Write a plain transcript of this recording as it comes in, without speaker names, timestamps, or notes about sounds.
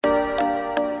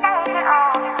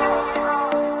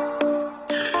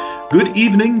Good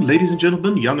evening, ladies and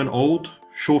gentlemen, young and old,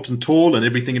 short and tall, and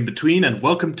everything in between, and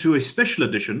welcome to a special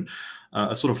edition,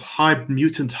 a sort of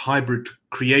mutant hybrid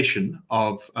creation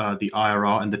of the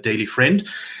IRR and the Daily Friend.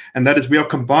 And that is, we are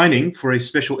combining for a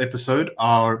special episode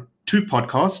our two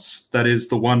podcasts. That is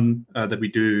the one that we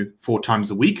do 4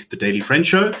 times a week, the Daily Friend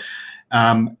Show,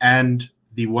 and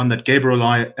the one that Gabriel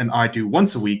and I do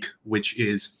once a week, which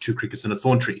is Two Crickets and a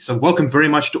Thorn Tree. So welcome very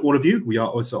much to all of you. We are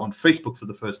also on Facebook for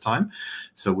the first time,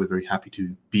 so we're very happy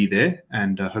to be there,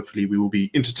 and hopefully we will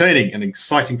be entertaining and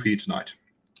exciting for you tonight.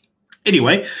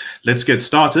 Anyway, let's get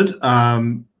started.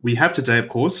 We have today, of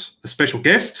course, a special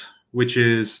guest, which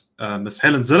is Miss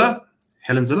Helen Ziller.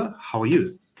 Helen Ziller, how are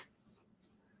you?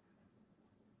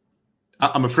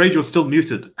 I'm afraid you're still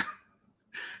muted.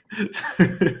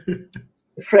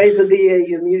 Phrase of the year,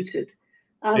 you're muted.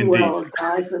 I'm Indeed. Well,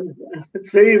 guys, and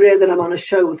it's very rare that I'm on a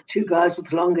show with 2 guys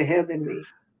with longer hair than me.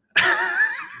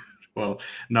 Well,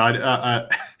 no,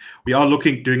 we are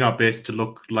doing our best to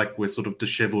look like we're sort of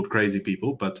disheveled, crazy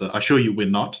people, but I assure you we're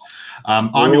not.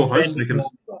 I'm your host, Nicholas.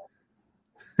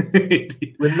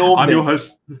 I'm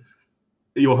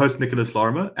your host, Nicholas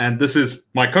Lorimer, and this is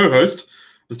my co-host,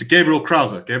 Mr. Gabriel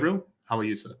Krauser. Gabriel, how are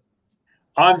you, sir?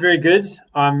 I'm very good.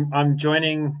 I'm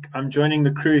joining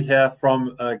the crew here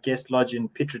from a guest lodge in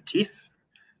Piet Retief,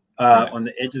 on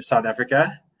the edge of South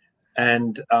Africa,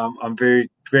 and I'm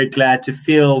very, very glad to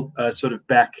feel sort of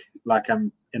back like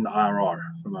I'm in the IRR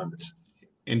for the moment.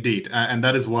 Indeed, and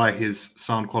that is why his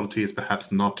sound quality is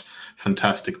perhaps not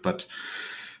fantastic, but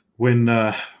when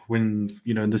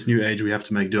you know, in this new age we have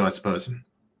to make do, I suppose.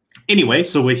 Anyway,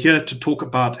 so we're here to talk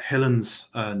about Helen's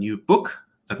new book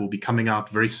that will be coming out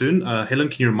very soon. Helen,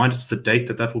 can you remind us of the date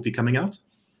that will be coming out?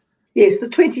 Yes, the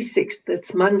 26th.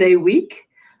 That's Monday week.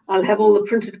 I'll have all the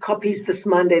printed copies this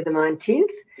Monday, the 19th,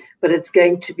 but it's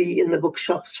going to be in the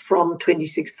bookshops from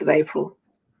 26th of April.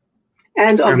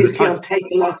 And obviously on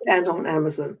Takealot and on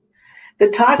Amazon. The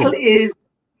title is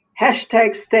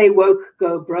 #Stay Woke,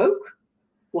 Go Broke: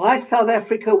 Why South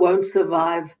Africa Won't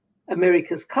Survive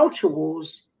America's Culture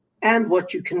Wars and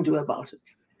What You Can Do About it.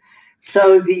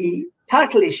 So the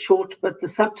title is short, but the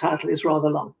subtitle is rather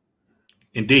long.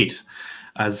 Indeed,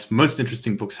 as most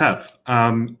interesting books have.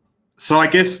 So I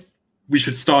guess we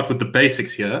should start with the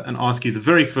basics here and ask you the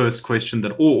very first question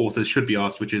that all authors should be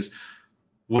asked, which is,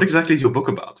 what exactly is your book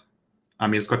about? I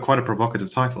mean, it's got quite a provocative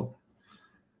title.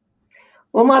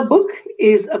 Well, my book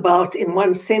is about, in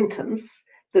one sentence,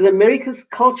 that America's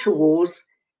culture wars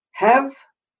have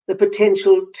the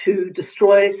potential to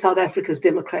destroy South Africa's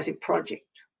democratic project.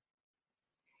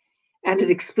 And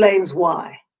it explains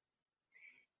why.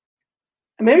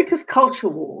 America's culture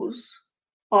wars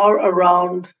are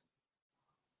around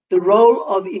the role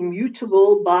of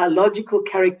immutable biological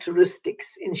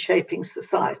characteristics in shaping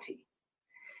society.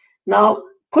 Now,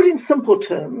 put in simple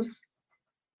terms,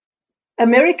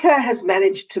 America has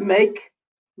managed to make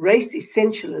race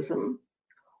essentialism,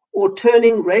 or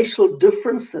turning racial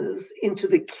differences into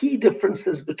the key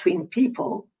differences between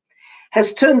people,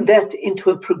 has turned that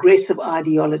into a progressive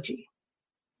ideology.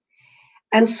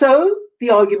 And so the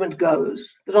argument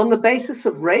goes that on the basis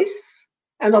of race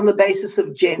and on the basis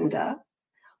of gender,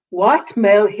 white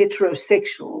male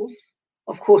heterosexuals,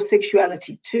 of course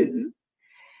sexuality too,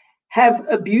 have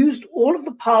abused all of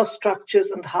the power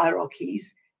structures and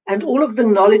hierarchies and all of the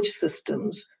knowledge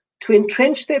systems to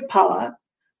entrench their power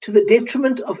to the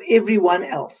detriment of everyone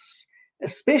else,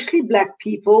 especially Black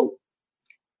people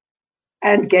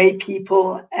and gay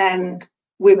people and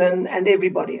women and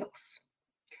everybody else,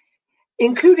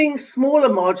 including smaller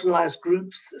marginalized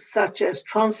groups such as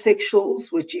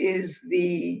transsexuals, which is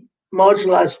the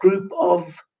marginalized group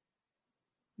of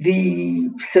the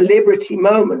celebrity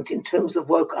moment in terms of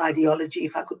woke ideology,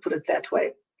 if I could put it that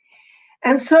way.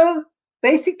 And so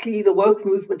basically the woke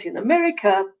movement in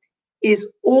America is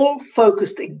all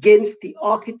focused against the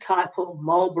archetypal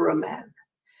Marlboro man,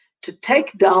 to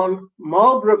take down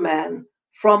Marlboro man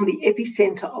from the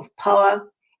epicenter of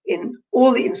power in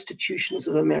all the institutions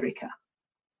of America,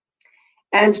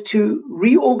 and to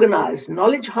reorganize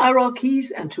knowledge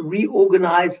hierarchies and to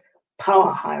reorganize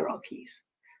power hierarchies.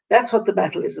 That's what the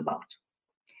battle is about.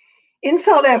 In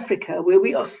South Africa, where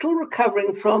we are still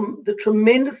recovering from the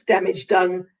tremendous damage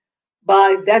done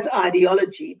by that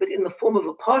ideology, but in the form of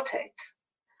apartheid,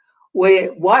 where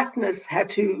whiteness had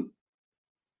to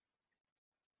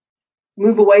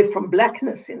move away from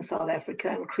blackness in South Africa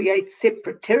and create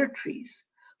separate territories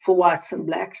for whites and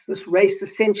blacks, this race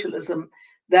essentialism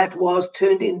that was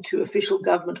turned into official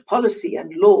government policy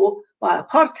and law by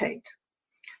apartheid.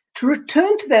 To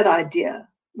return to that idea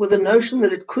with the notion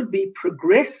that it could be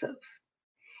progressive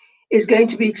is going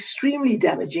to be extremely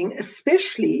damaging,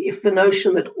 especially if the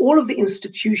notion that all of the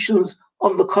institutions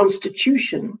of the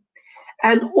Constitution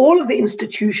and all of the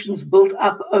institutions built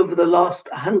up over the last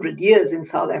 100 years in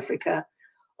South Africa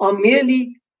are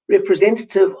merely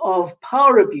representative of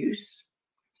power abuse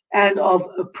and of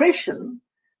oppression.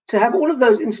 To have all of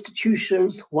those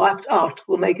institutions wiped out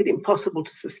will make it impossible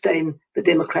to sustain the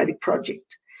democratic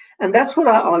project. And that's what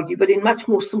I argue, but in much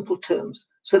more simple terms.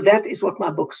 So that is what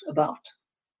my book's about.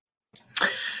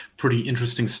 Pretty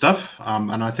interesting stuff.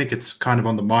 And I think it's kind of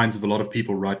on the minds of a lot of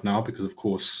people right now because, of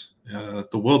course,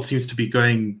 the world seems to be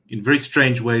going in very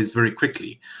strange ways very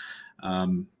quickly,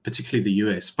 particularly the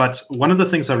US. But one of the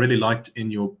things I really liked in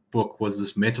your book was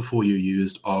this metaphor you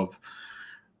used of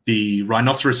the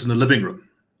rhinoceros in the living room.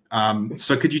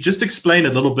 So could you just explain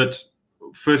a little bit,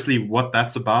 firstly, what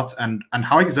that's about and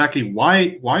how exactly,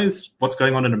 why is what's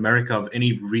going on in America of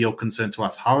any real concern to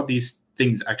us? How are these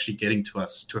things actually getting to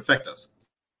us to affect us?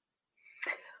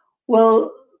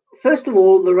 Well, first of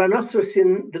all, the rhinoceros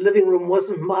in the living room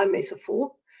wasn't my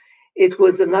metaphor. It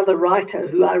was another writer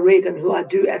who I read and who I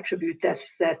do attribute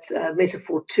that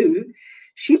metaphor to.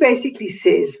 She basically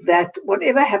says that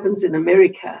whatever happens in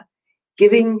America,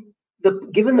 given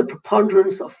the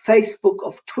preponderance of Facebook,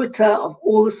 of Twitter, of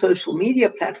all the social media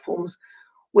platforms,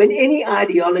 when any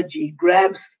ideology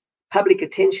grabs public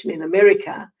attention in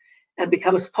America and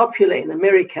becomes popular in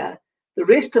America, the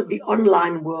rest of the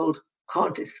online world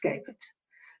can't escape it.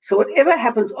 So whatever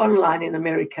happens online in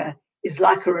America is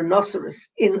like a rhinoceros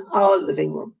in our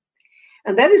living room.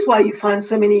 And that is why you find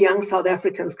so many young South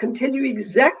Africans can tell you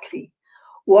exactly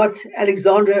what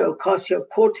Alexandria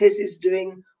Ocasio-Cortez is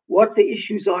doing, what the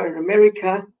issues are in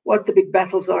America, what the big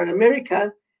battles are in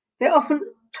America. They're often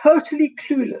totally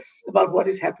clueless about what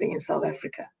is happening in South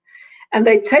Africa. And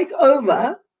they take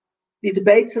over the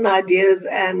debates and ideas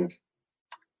and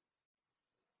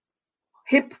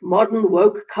hip, modern,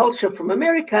 woke culture from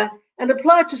America and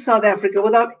apply it to South Africa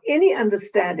without any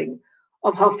understanding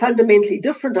of how fundamentally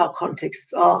different our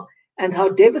contexts are and how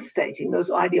devastating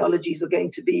those ideologies are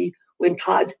going to be when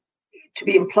tried to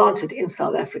be implanted in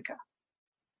South Africa.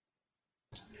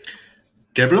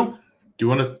 Gabriel, do you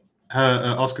want to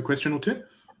ask a question or two?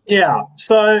 Yeah.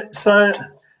 So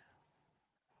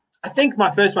I think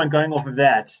my first one, going off of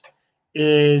that,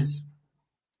 is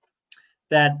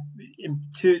that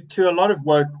to a lot of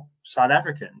woke South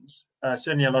Africans,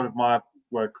 certainly a lot of my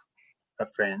woke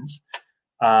friends,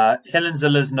 Helen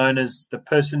Zille is known as the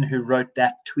person who wrote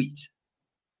that tweet,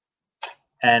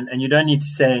 and you don't need to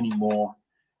say any more,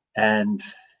 and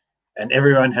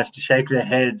everyone has to shake their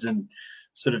heads and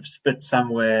sort of spit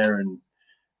somewhere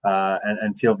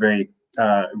and feel very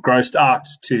grossed out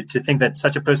to think that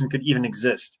such a person could even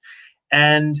exist.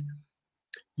 And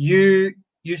you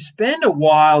spend a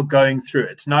while going through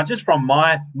it. Now, just from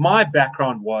my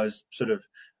background was sort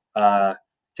of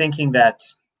thinking that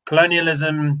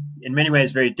colonialism in many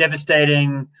ways very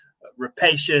devastating,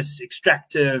 rapacious,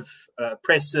 extractive,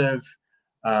 oppressive.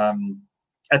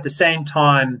 At the same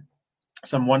time,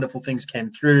 some wonderful things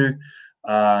came through.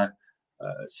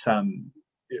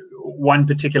 One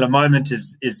particular moment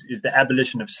is the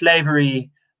abolition of slavery,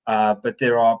 but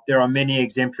there are many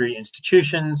exemplary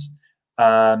institutions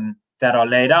that are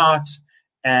laid out,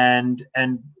 and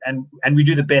we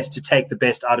do the best to take the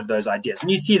best out of those ideas. And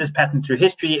you see this pattern through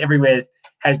history. Everywhere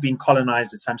has been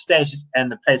colonized at some stage,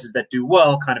 and the places that do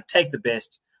well kind of take the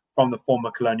best from the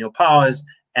former colonial powers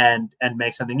and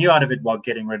make something new out of it while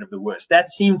getting rid of the worst. That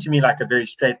seemed to me like a very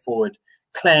straightforward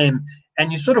claim,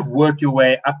 and you sort of work your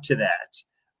way up to that,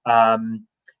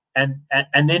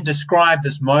 and then describe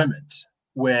this moment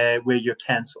where you're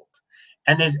cancelled.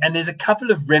 And there's a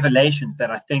couple of revelations that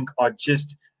I think are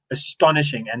just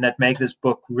astonishing and that make this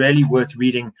book really worth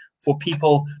reading for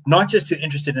people not just who are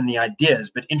interested in the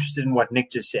ideas, but interested in what Nick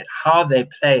just said, how they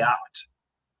play out.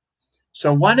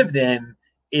 So one of them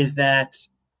is that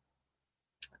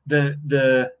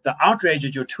the outrage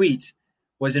at your tweet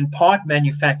was in part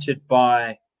manufactured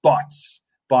by bots,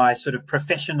 by sort of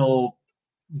professional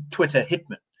Twitter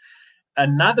hitmen.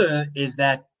 Another is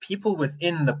that people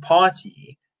within the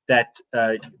party, that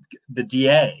the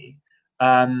DA,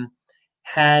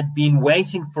 had been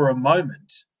waiting for a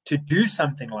moment to do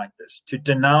something like this, to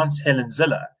denounce Helen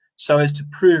Zille, so as to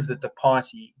prove that the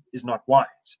party is not white.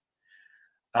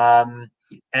 And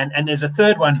there's a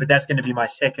third one, but that's going to be my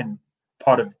second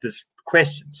part of this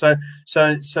question. So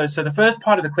the first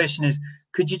part of the question is,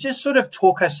 could you just sort of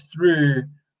talk us through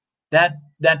that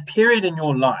period in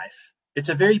your life? It's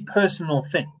a very personal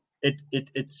thing.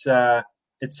 It's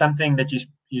something that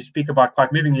you speak about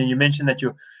quite movingly. You mentioned that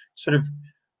you're sort of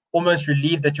almost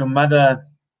relieved that your mother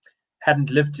hadn't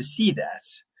lived to see that.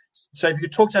 so if you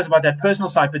could talk to us about that personal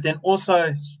side, but then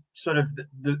also sort of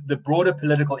the broader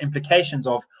political implications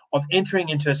of entering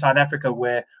into South Africa,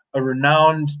 where a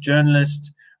renowned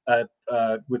journalist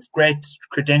with great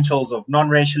credentials of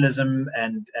non-racialism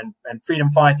and freedom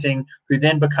fighting, who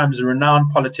then becomes a renowned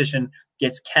politician,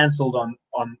 gets cancelled on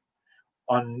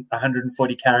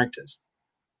 140 characters.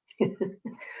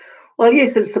 Well,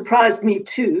 yes, it surprised me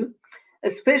too,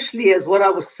 especially as what I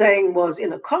was saying was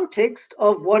in a context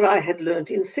of what I had learned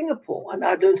in Singapore. And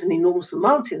I learned an enormous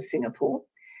amount in Singapore.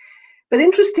 But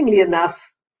interestingly enough,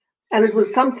 and it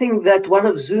was something that one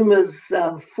of Zuma's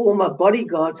former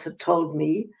bodyguards had told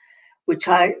me, which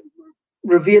I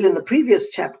reveal in the previous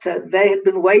chapter, they had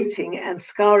been waiting and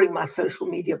scouring my social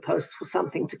media posts for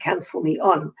something to cancel me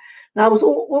on. Now, I was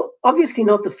obviously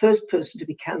not the first person to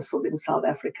be cancelled in South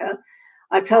Africa.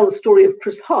 I tell the story of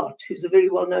Chris Hart, who's a very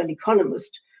well-known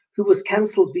economist who was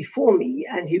cancelled before me,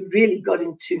 and he really got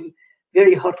into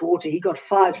very hot water. He got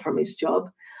fired from his job.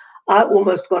 I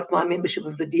almost got my membership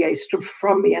of the DA stripped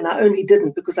from me, and I only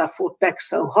didn't because I fought back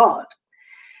so hard.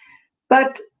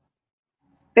 But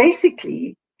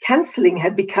basically, cancelling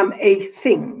had become a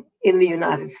thing in the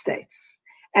United States,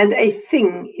 and a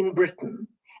thing in Britain,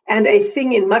 and a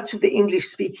thing in much of the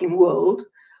English-speaking world,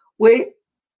 where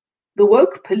the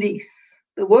woke police,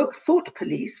 the woke thought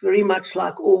police, very much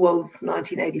like Orwell's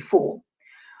 1984,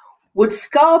 would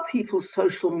scour people's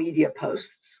social media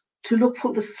posts to look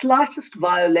for the slightest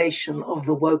violation of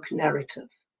the woke narrative.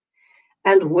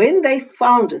 And when they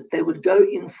found it, they would go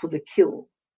in for the kill.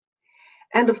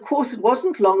 And of course, it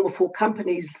wasn't long before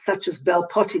companies such as Bell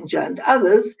Pottinger and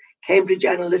others, Cambridge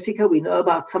Analytica, we know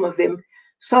about some of them,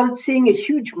 started seeing a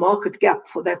huge market gap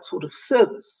for that sort of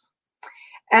service.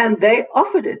 And they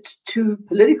offered it to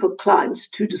political clients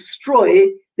to destroy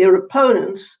their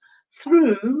opponents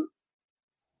through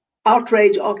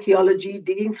outrage archaeology,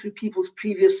 digging through people's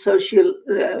previous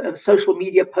social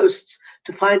media posts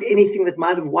to find anything that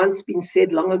might have once been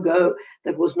said long ago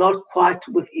that was not quite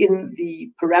within the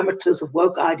parameters of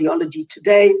woke ideology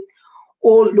today,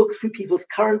 or look through people's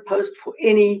current posts for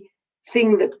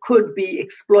anything that could be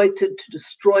exploited to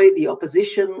destroy the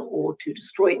opposition or to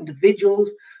destroy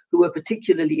individuals who were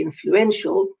particularly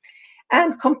influential.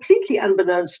 And completely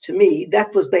unbeknownst to me,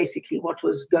 that was basically what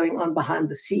was going on behind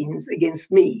the scenes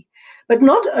against me. But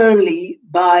not only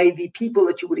by the people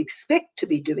that you would expect to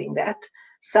be doing that,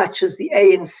 such as the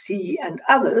ANC and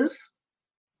others,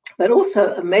 but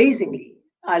also, amazingly,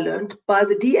 I learned by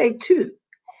the DA too.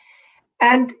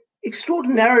 And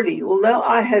extraordinarily, although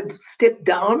I had stepped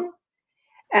down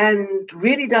and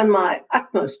really done my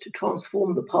utmost to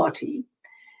transform the party,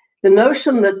 the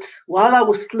notion that while I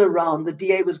was still around, the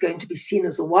DA was going to be seen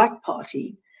as a white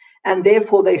party, and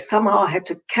therefore they somehow had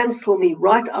to cancel me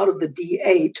right out of the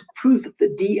DA to prove that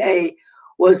the DA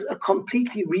was a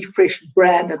completely refreshed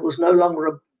brand and was no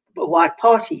longer a white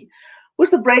party,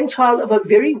 was the brainchild of a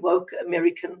very woke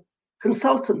American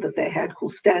consultant that they had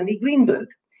called Stanley Greenberg.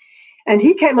 And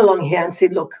he came along here and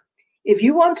said, look, if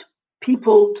you want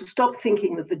people to stop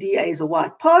thinking that the DA is a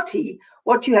white party,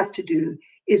 what you have to do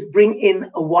is bring in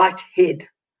a white head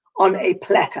on a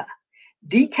platter,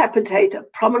 decapitate a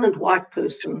prominent white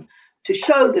person to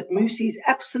show that Mmusi's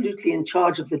absolutely in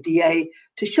charge of the DA,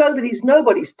 to show that he's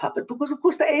nobody's puppet, because of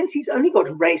course the ANC's only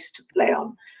got race to play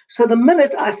on. So the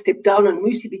minute I stepped down and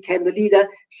Mmusi became the leader,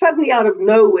 suddenly out of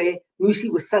nowhere,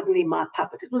 Mmusi was suddenly my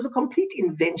puppet. It was a complete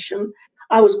invention.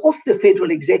 I was off the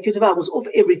federal executive, I was off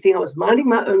everything, I was minding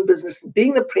my own business and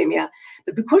being the premier,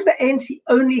 but because the ANC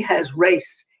only has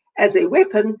race as a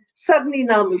weapon, suddenly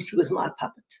now Mmusi was my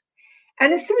puppet.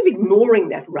 And instead of ignoring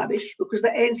that rubbish, because the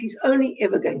ANC is only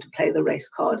ever going to play the race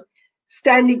card,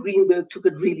 Stanley Greenberg took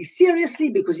it really seriously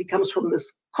because he comes from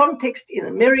this context in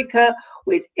America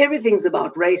where everything's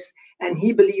about race, and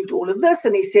he believed all of this,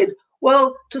 and he said,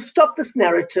 well, to stop this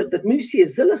narrative that Mmusi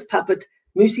is Zilla's puppet,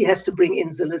 Mmusi has to bring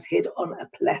in Zilla's head on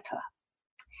a platter.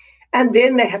 And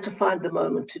then they had to find the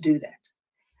moment to do that.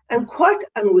 And quite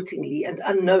unwittingly and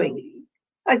unknowingly,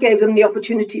 I gave them the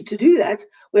opportunity to do that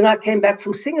when I came back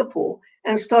from Singapore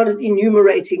and started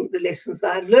enumerating the lessons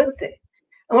that I'd learned there.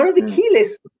 And one of the key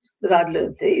lessons that I'd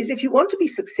learned there is if you want to be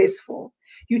successful,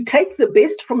 you take the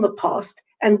best from the past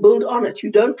and build on it.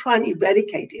 You don't try and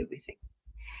eradicate everything.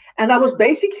 And I was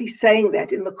basically saying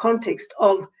that in the context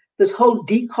of this whole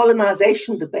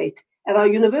decolonization debate at our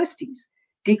universities.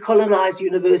 Decolonize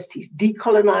universities,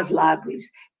 decolonize libraries,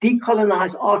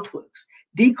 decolonize artworks,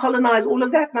 decolonize all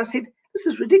of that. And I said, this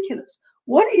is ridiculous.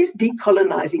 What is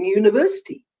decolonizing a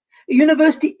university? A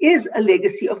university is a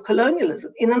legacy of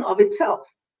colonialism in and of itself.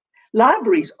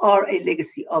 Libraries are a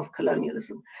legacy of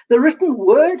colonialism. The written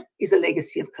word is a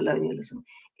legacy of colonialism.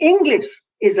 English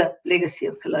is a legacy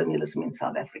of colonialism in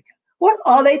South Africa. What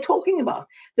are they talking about?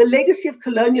 The legacy of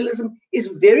colonialism is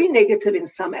very negative in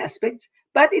some aspects,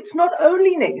 but it's not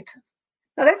only negative.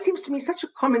 Now, that seems to me such a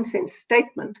common sense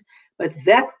statement, but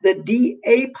that the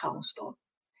DA pounced on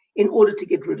in order to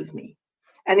get rid of me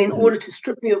and in order to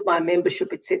strip me of my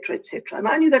membership, etc., etc. And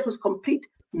I knew that was complete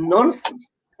nonsense.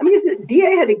 I mean, if the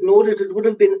DA had ignored it, it would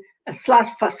have been a slight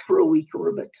fuss for a week or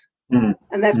a bit.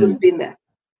 And that would have been that.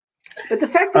 But the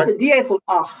fact that the DA thought,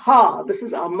 aha, this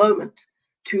is our moment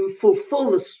to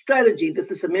fulfill the strategy that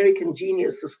this American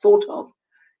genius has thought of,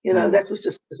 that was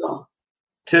just bizarre.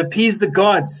 To appease the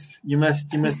gods, you must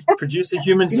produce a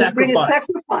human sacrifice. Bring a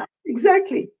sacrifice.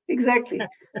 Exactly.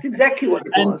 That's exactly what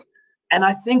it was. And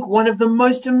I think one of the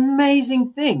most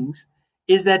amazing things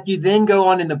is that you then go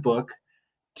on in the book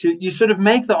you sort of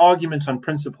make the arguments on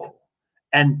principle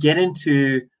and get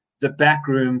into the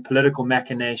backroom political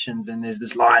machinations. And there's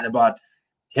this line about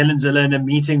Helen Zille in a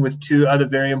meeting with two other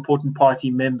very important party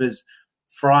members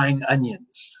frying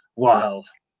onions while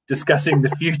discussing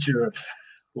the future of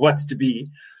what's to be.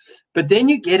 But then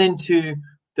you get into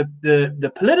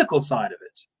the political side of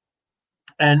it.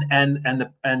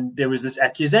 And there was this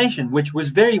accusation, which was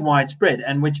very widespread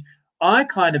and which I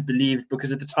kind of believed,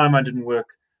 because at the time I didn't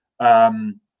work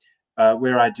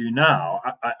where I do now.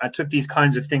 I took these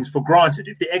kinds of things for granted.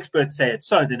 If the experts say it's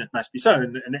so, then it must be so.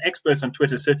 And the experts on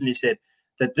Twitter certainly said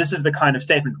that this is the kind of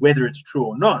statement, whether it's true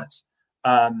or not,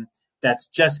 that's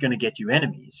just going to get you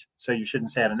enemies. So you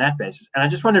shouldn't say it on that basis. And I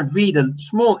just want to read a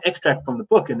small extract from the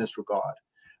book in this regard,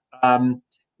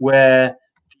 where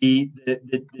the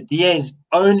DA's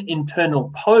own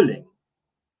internal polling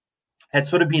had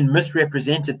sort of been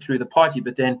misrepresented through the party,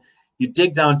 but then you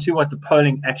dig down to what the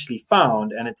polling actually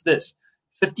found, and it's this.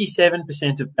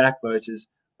 57% of black voters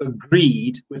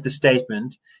agreed with the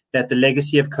statement that the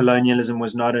legacy of colonialism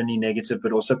was not only negative,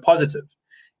 but also positive.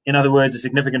 In other words, a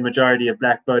significant majority of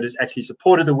black voters actually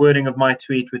supported the wording of my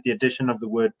tweet with the addition of the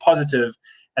word positive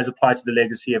as applied to the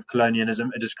legacy of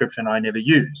colonialism, a description I never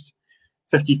used.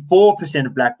 54%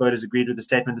 of black voters agreed with the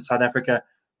statement that South Africa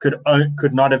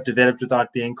could not have developed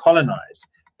without being colonized.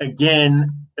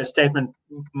 Again, a statement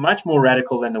much more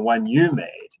radical than the one you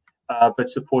made, but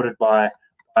supported by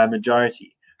a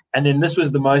majority. And then this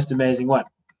was the most amazing one.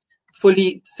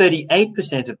 Fully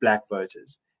 38% of black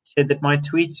voters said that my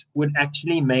tweets would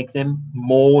actually make them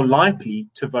more likely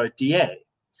to vote DA.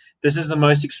 This is the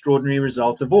most extraordinary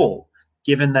result of all,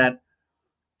 given that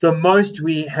the most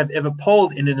we have ever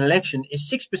polled in an election is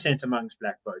 6% amongst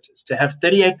black voters. To have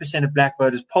 38% of black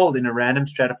voters polled in a random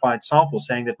stratified sample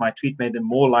saying that my tweet made them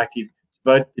more likely to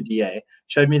vote the DA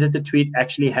showed me that the tweet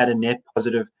actually had a net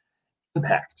positive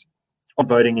impact on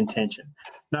voting intention.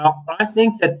 Now, I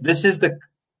think that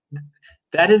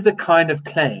that is the kind of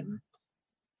claim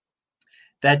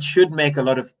that should make a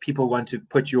lot of people want to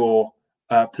put your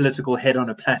political head on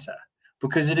a platter,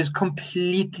 because it is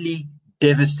completely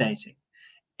devastating.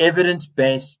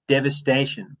 Evidence-based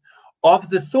devastation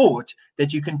of the thought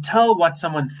that you can tell what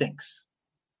someone thinks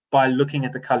by looking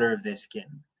at the color of their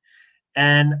skin.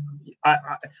 And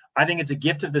I think it's a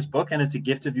gift of this book, and it's a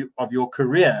gift of your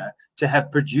career to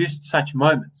have produced such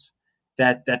moments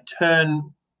that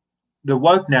turn the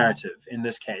woke narrative, in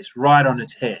this case, right on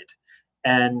its head,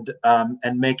 and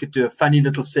make it do a funny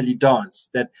little silly dance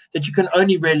that you can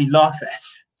only really laugh at,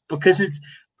 because it's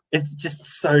just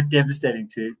so devastating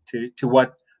to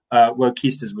what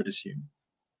wokeistas would assume.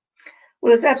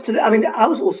 Well, it's absolutely. I mean, I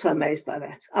was also amazed by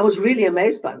that. I was really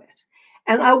amazed by that.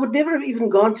 And I would never have even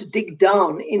gone to dig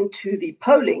down into the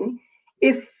polling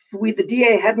if the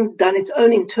DA hadn't done its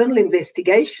own internal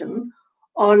investigation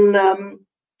on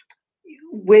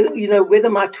whether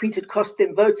my tweet had cost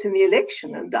them votes in the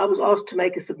election. And I was asked to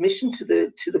make a submission to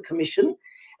the commission.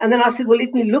 And then I said, well,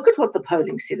 let me look at what the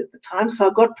polling said at the time. So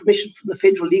I got permission from the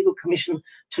Federal Legal Commission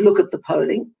to look at the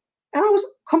polling. And I was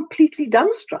completely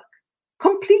dumbstruck.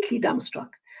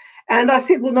 And I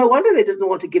said, well, no wonder they didn't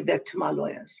want to give that to my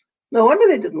lawyers.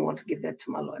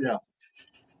 Yeah.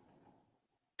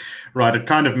 Right. It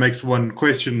kind of makes one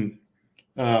question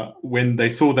when they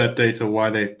saw that data, why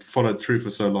they followed through for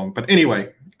so long. But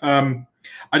anyway, I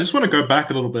just want to go back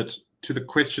a little bit to the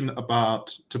question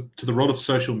about to the role of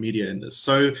social media in this.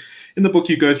 So in the book,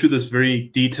 you go through this very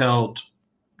detailed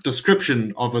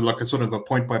description of a sort of a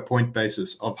point-by-point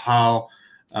basis of how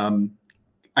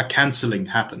a cancelling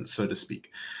happens, so to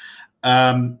speak.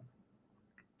 And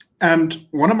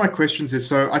one of my questions is,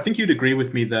 so I think you'd agree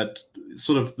with me that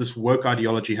sort of this woke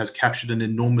ideology has captured an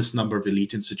enormous number of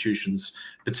elite institutions,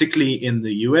 particularly in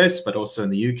the US, but also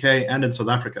in the UK and in South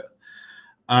Africa.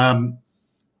 And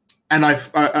I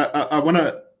want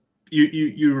to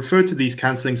you refer to these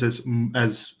cancellings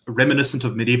as reminiscent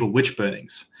of medieval witch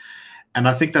burnings, and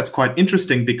I think that's quite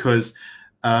interesting because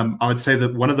I would say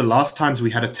that one of the last times we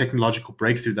had a technological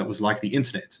breakthrough that was like the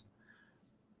internet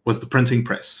was the printing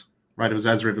press, right? It was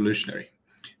as revolutionary.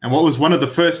 And what was one of the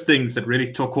first things that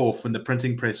really took off when the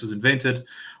printing press was invented?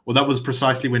 Well, that was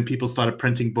precisely when people started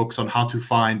printing books on how to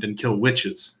find and kill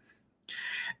witches.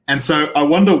 And so I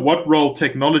wonder, what role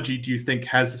technology do you think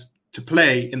has to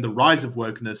play in the rise of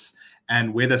wokeness,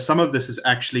 and whether some of this is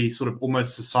actually sort of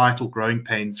almost societal growing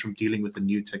pains from dealing with the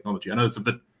new technology? I know it's a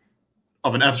bit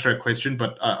of an abstract question,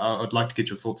 but I'd like to get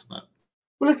your thoughts on that.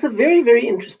 Well, it's a very, very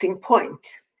interesting point.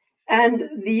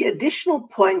 And the additional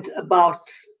point about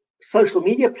social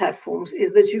media platforms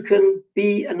is that you can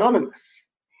be anonymous.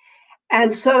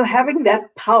 And so having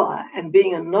that power and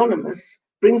being anonymous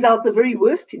brings out the very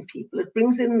worst in people. It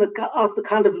brings in out the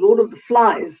kind of Lord of the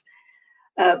Flies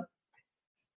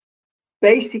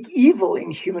basic evil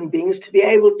in human beings, to be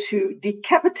able to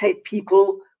decapitate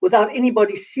people without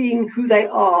anybody seeing who they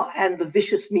are and the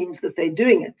vicious means that they're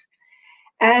doing it.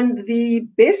 And the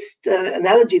best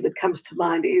analogy that comes to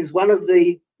mind is one of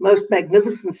the most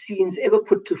magnificent scenes ever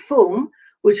put to film,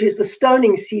 which is the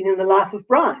stoning scene in The Life of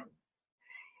Brian.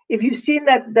 If you've seen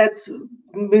that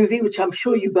movie, which I'm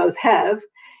sure you both have,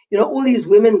 all these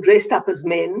women dressed up as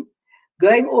men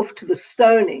going off to the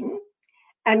stoning,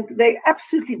 and they're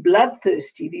absolutely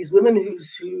bloodthirsty. These women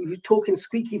who talk in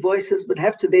squeaky voices but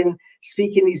have to then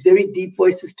speak in these very deep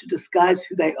voices to disguise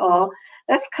who they are.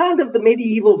 That's kind of the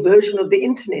medieval version of the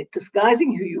internet,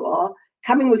 disguising who you are,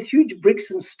 coming with huge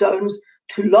bricks and stones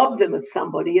to lob them at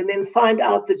somebody, and then find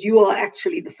out that you are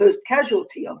actually the first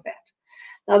casualty of that.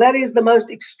 Now, that is the most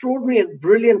extraordinary and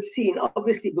brilliant scene,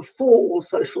 obviously before all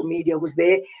social media was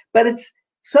there, but it's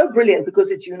so brilliant because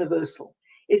it's universal.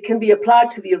 It can be applied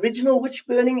to the original witch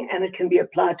burning, and it can be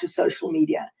applied to social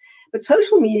media. But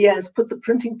social media has put the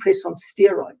printing press on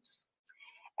steroids.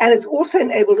 And it's also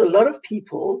enabled a lot of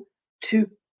people to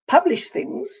publish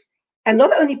things, and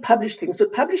not only publish things,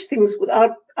 but publish things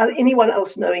without anyone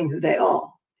else knowing who they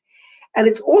are. And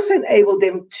it's also enabled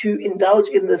them to indulge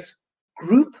in this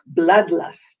group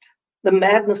bloodlust, the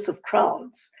madness of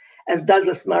crowds, as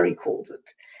Douglas Murray calls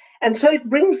it. And so it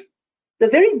brings the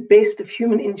very best of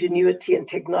human ingenuity and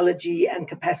technology and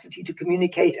capacity to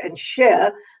communicate and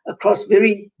share across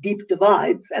very deep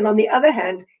divides. And on the other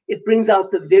hand, it brings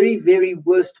out the very, very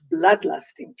worst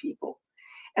bloodlust in people.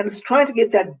 And it's trying to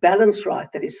get that balance right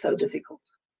that is so difficult.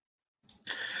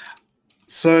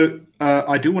 So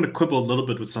I do want to quibble a little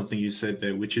bit with something you said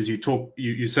there, which is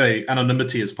you say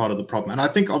anonymity is part of the problem. And I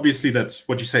think obviously that's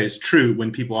what you say is true.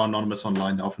 When people are anonymous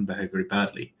online, they often behave very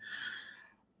badly.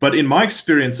 But in my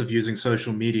experience of using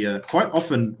social media, quite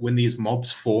often when these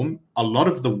mobs form, a lot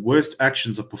of the worst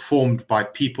actions are performed by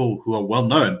people who are well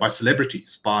known, by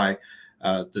celebrities, by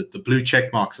the blue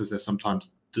check marks, as they're sometimes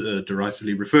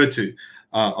derisively referred to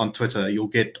on Twitter. You'll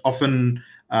get often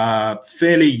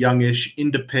fairly youngish,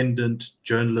 independent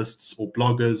journalists or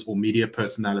bloggers or media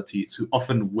personalities who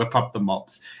often whip up the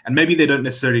mobs. And maybe they don't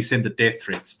necessarily send the death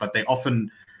threats, but they often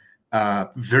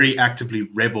very actively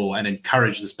rebel and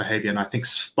encourage this behavior, and I think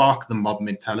spark the mob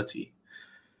mentality.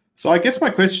 So I guess my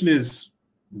question is,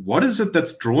 what is it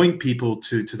that's drawing people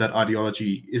to that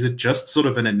ideology? Is it just sort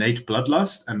of an innate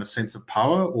bloodlust and a sense of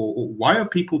power, or why are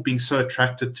people being so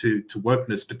attracted to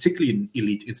wokeness, particularly in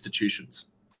elite institutions?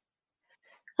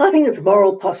 I think it's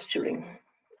moral posturing.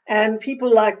 And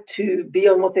people like to be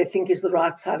on what they think is the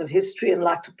right side of history, and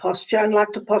like to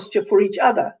posture for each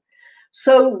other.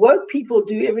 So woke people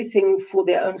do everything for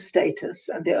their own status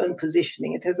and their own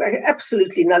positioning. It has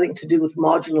absolutely nothing to do with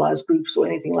marginalized groups or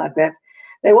anything like that.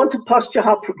 They want to posture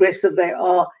how progressive they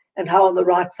are and how on the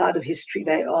right side of history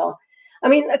they are. I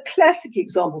mean, a classic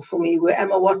example for me were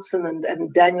Emma Watson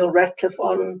and Daniel Radcliffe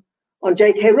on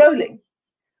J.K. Rowling,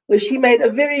 where she made a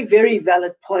very, very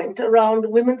valid point around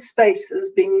women's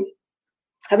spaces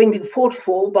having been fought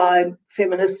for by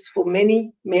feminists for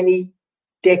many, many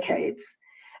decades,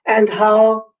 and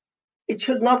how it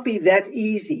should not be that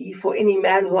easy for any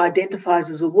man who identifies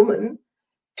as a woman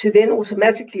to then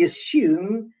automatically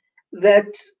assume that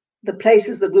the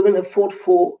places that women have fought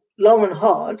for long and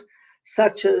hard,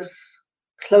 such as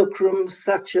cloakrooms,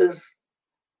 such as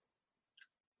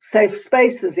safe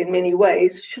spaces in many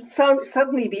ways, should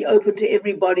suddenly be open to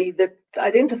everybody that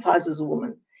identifies as a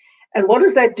woman. And what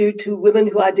does that do to women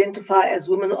who identify as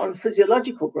women on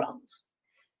physiological grounds?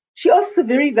 She asks a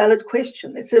very valid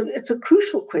question. It's a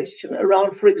crucial question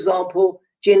around, for example,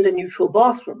 gender-neutral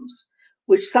bathrooms,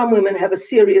 which some women have a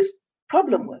serious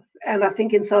problem with. And I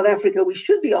think in South Africa, we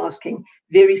should be asking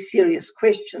very serious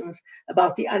questions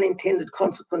about the unintended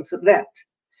consequence of that.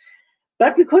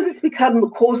 But because it's become the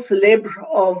cause célèbre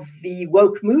of the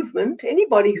woke movement,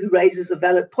 anybody who raises a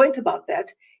valid point about that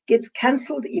gets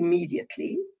cancelled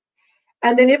immediately.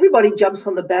 And then everybody jumps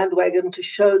on the bandwagon to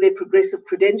show their progressive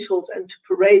credentials and to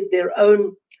parade their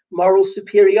own moral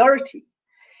superiority.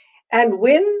 And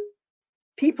when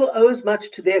people owe as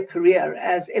much to their career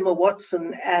as Emma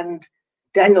Watson and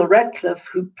Daniel Radcliffe,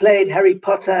 who played Harry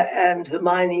Potter and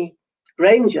Hermione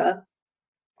Granger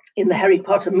in the Harry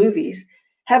Potter movies,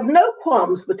 have no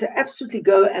qualms but to absolutely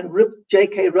go and rip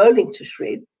J.K. Rowling to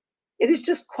shreds, it is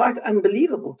just quite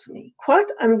unbelievable to me. Quite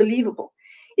unbelievable.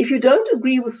 If you don't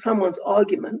agree with someone's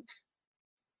argument,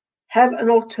 have an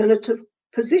alternative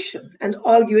position and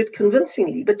argue it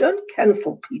convincingly, but don't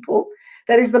cancel people.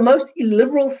 That is the most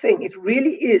illiberal thing. It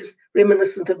really is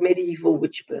reminiscent of medieval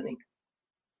witch burning.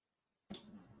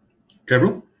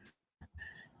 Gabriel?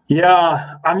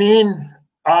 Yeah, I mean,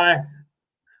 I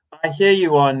hear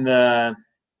you on the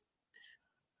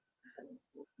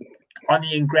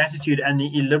ingratitude and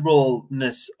the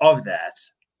illiberalness of that.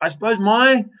 I suppose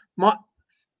my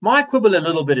quibble a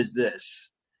little bit is this.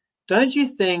 Don't you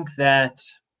think that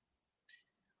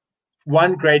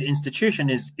one great institution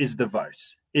is the vote,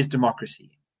 is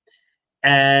democracy?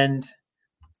 And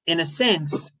in a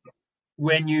sense,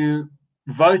 when you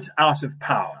vote out of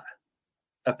power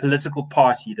a political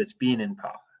party that's been in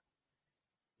power,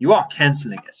 you are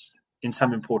cancelling it in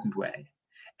some important way.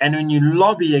 And when you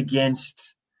lobby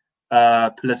against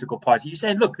a political party, you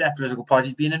say, look, that political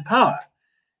party's been in power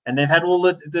and they've had all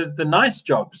the nice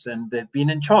jobs and they've been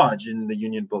in charge in the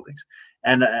union buildings.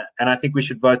 And I think we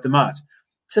should vote them out.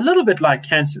 It's a little bit like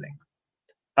cancelling.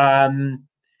 Am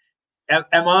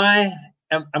I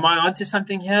onto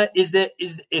something here?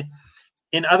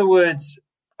 In other words,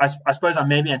 I suppose I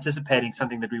may be anticipating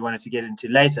something that we wanted to get into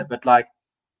later, but like,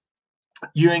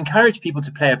 you encourage people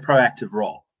to play a proactive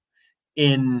role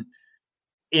in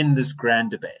this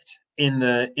grand debate, in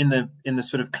the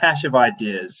sort of clash of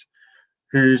ideas,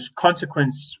 whose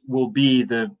consequence will be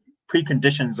the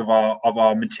preconditions of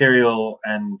our material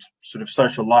and sort of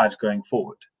social lives going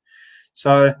forward.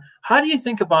 So how do you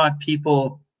think about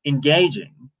people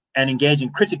engaging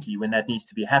critically when that needs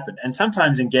to be happened, and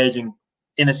sometimes engaging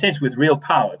in a sense with real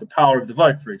power, the power of the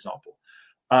vote, for example,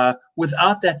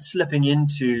 without that slipping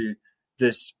into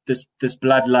this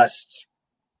bloodlust,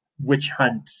 witch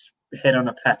hunt, head on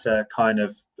a platter kind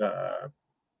of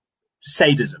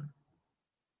sadism?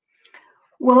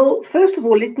 Well, first of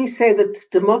all, let me say that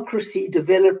democracy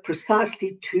developed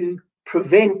precisely to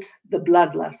prevent the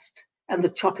bloodlust and the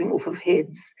chopping off of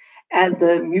heads and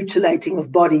the mutilating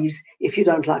of bodies if you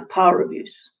don't like power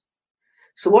abuse.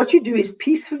 So what you do is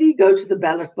peacefully go to the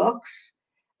ballot box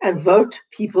and vote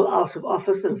people out of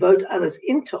office and vote others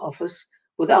into office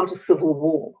without a civil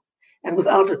war and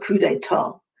without a coup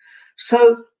d'etat.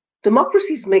 So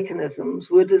democracy's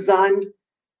mechanisms were designed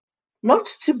not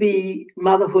to be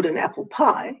motherhood and apple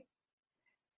pie,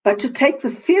 but to take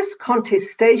the fierce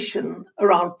contestation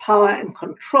around power and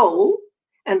control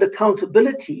and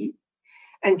accountability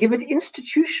and give it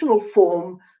institutional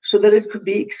form so that it could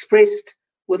be expressed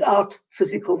without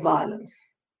physical violence.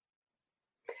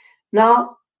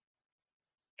 Now,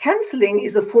 cancelling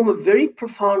is a form of very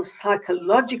profound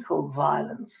psychological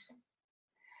violence,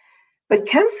 but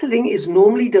cancelling is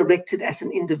normally directed at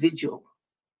an individual.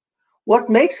 What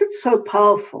makes it so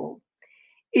powerful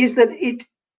is that it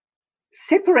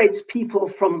separates people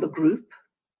from the group,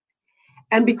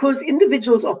 and because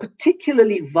individuals are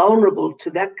particularly vulnerable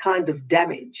to that kind of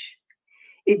damage,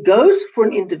 it goes for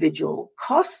an individual,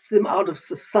 casts them out of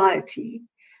society,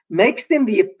 makes them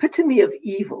the epitome of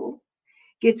evil,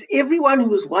 gets everyone who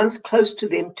was once close to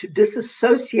them to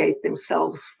disassociate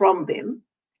themselves from them,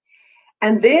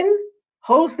 and then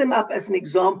holds them up as an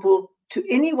example to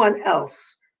anyone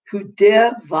else who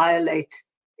dare violate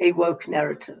a woke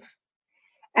narrative.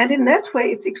 And in that way,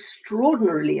 it's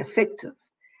extraordinarily effective,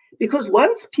 because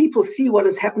once people see what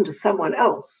has happened to someone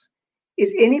else,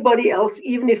 is anybody else,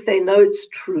 even if they know it's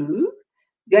true,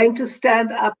 going to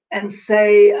stand up and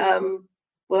say,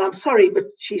 well, I'm sorry,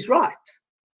 but she's right?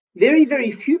 Very,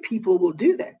 very few people will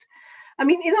do that. I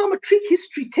mean, in our matric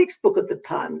history textbook at the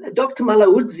time, Dr.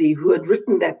 Malawudzi, who had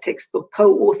written that textbook,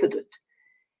 co-authored it,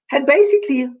 had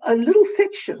basically a little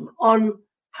section on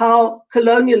how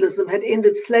colonialism had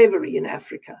ended slavery in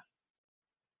Africa.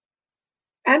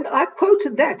 And I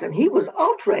quoted that, and he was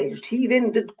outraged. He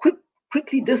then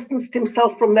quickly distanced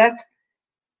himself from that.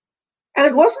 And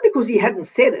it wasn't because he hadn't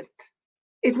said it.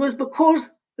 It was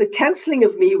because the cancelling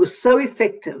of me was so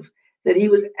effective that he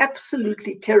was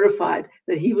absolutely terrified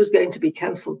that he was going to be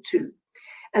cancelled too.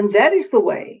 And that is the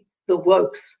way the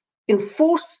wokes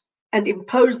enforce and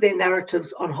impose their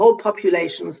narratives on whole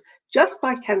populations just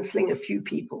by cancelling a few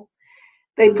people.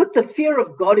 They put the fear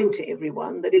of God into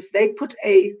everyone, that if they put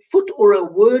a foot or a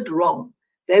word wrong,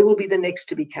 they will be the next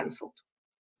to be cancelled.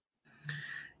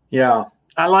 Yeah,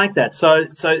 I like that. So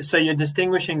you're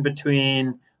distinguishing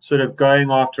between sort of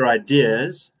going after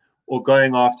ideas or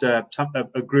going after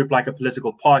a group like a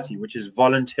political party, which is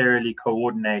voluntarily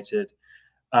coordinated,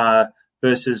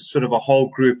 versus sort of a whole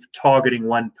group targeting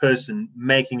one person,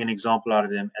 making an example out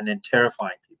of them, and then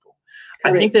terrifying people.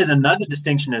 Correct. I think there's another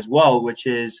distinction as well, which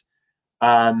is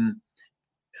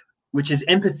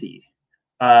empathy.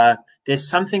 There's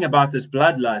something about this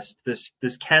bloodlust,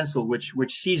 this cancel,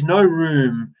 which sees no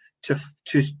room to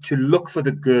look for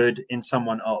the good in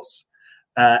someone else,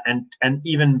 and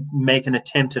even make an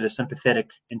attempt at a sympathetic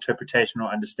interpretation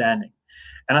or understanding.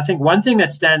 And I think one thing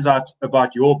that stands out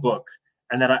about your book,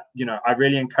 and that I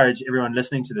really encourage everyone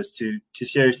listening to this to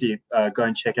seriously go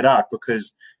and check it out,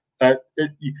 because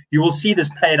you will see this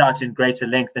played out in greater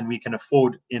length than we can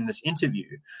afford in this interview.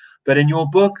 But in your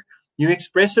book, you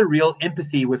express a real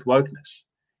empathy with wokeness.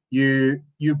 You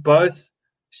both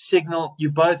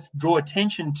draw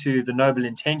attention to the noble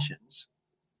intentions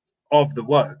of the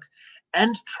woke,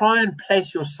 and try and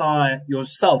place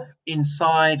yourself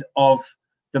inside of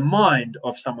the mind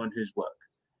of someone who's woke.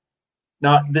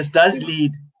 Now, this does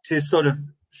lead to sort of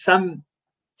some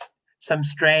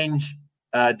strange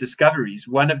discoveries.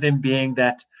 One of them being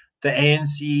that the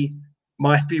ANC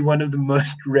might be one of the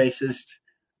most racist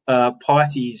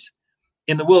parties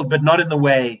in the world, but not in the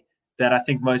way that I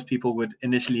think most people would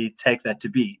initially take that to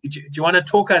be. Do you want to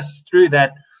talk us through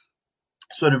that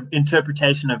sort of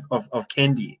interpretation of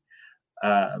Kendi?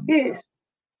 Yes.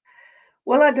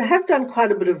 Well, I have done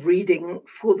quite a bit of reading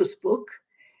for this book,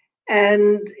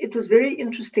 and it was very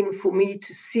interesting for me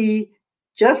to see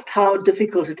just how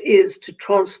difficult it is to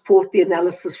transport the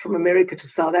analysis from America to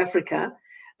South Africa,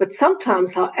 but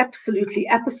sometimes how absolutely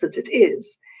opposite it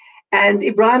is. And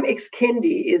Ibram X.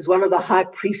 Kendi is one of the high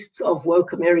priests of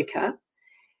woke America,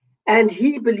 and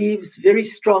he believes very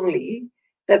strongly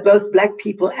that both Black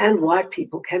people and white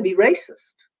people can be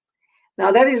racist.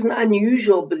 Now, that is an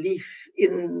unusual belief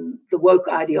in the woke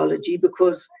ideology,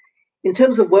 because in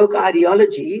terms of woke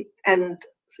ideology, and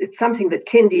it's something that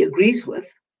Kendi agrees with,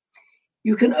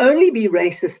 you can only be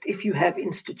racist if you have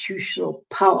institutional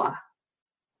power.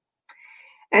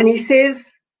 And he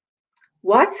says,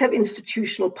 whites have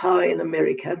institutional power in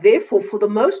America. Therefore, for the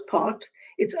most part,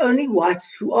 it's only whites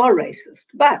who are racist.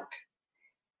 But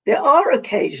there are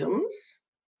occasions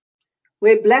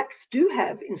where Blacks do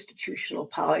have institutional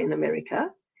power in America,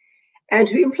 and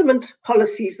who implement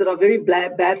policies that are very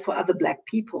bad for other Black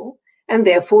people, and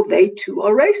therefore they too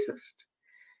are racist.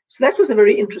 So that was a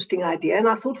very interesting idea. And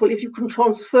I thought, well, if you can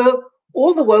transfer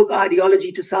all the woke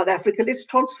ideology to South Africa, let's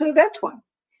transfer that one.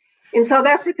 In South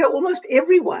Africa, almost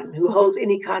everyone who holds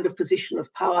any kind of position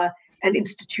of power and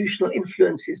institutional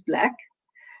influence is Black,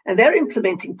 and they're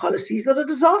implementing policies that are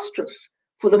disastrous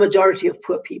for the majority of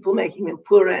poor people, making them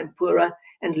poorer and poorer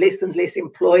and less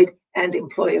employed and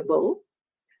employable.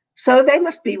 So they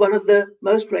must be one of the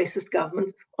most racist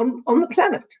governments on the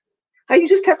planet. You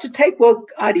just have to take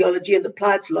woke ideology and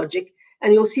apply its logic,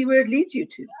 and you'll see where it leads you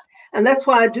to. And that's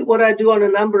why I do what I do on a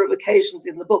number of occasions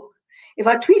in the book. If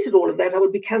I tweeted all of that, I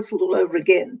would be cancelled all over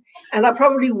again. And I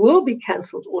probably will be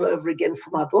cancelled all over again for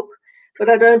my book, but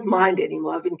I don't mind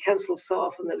anymore. I've been cancelled so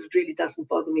often that it really doesn't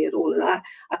bother me at all. And I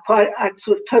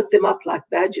sort of tote them up like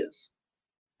badges.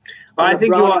 I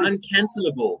think you are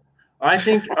uncancelable. I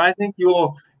think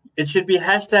it should be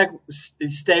hashtag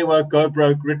Stay Woke Go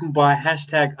Broke, written by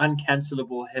hashtag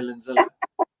uncancelable Helen Zille.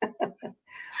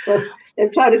 Well,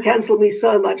 they've tried to cancel me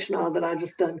so much now that I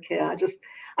just don't care. I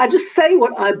just say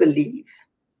what I believe.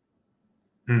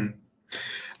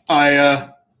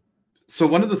 So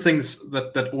one of the things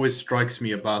that always strikes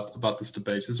me about this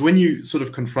debate is when you sort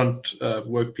of confront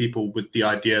woke people with the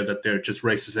idea that they're just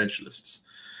race essentialists.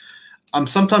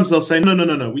 Sometimes they'll say,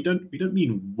 no, we don't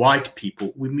mean white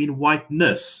people, we mean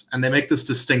whiteness, and they make this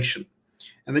distinction.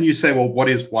 And then you say, well, what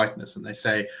is whiteness? And they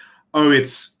say, oh,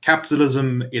 it's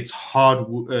capitalism, it's hard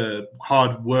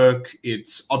work,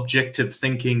 it's objective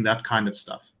thinking, that kind of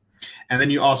stuff. And then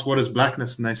you ask, what is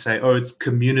blackness? And they say, oh, it's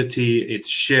community, it's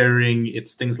sharing,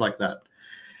 it's things like that.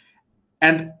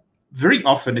 And very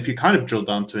often, if you kind of drill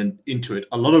down into it,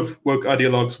 a lot of woke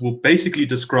ideologues will basically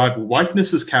describe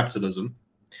whiteness as capitalism,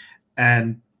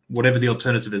 and whatever the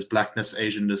alternative is, blackness,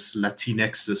 Asianness,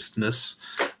 Latinxness,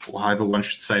 or however one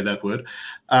should say that word,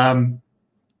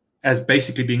 as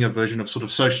basically being a version of sort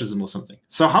of socialism or something.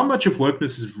 So how much of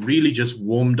wokeness is really just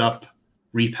warmed up,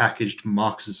 repackaged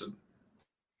Marxism?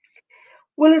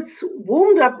 Well, it's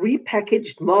warmed up,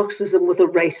 repackaged Marxism with a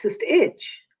racist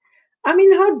edge. I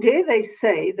mean, how dare they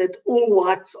say that all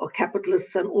whites are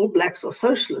capitalists and all blacks are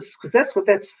socialists, because that's what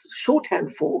that's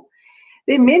shorthand for.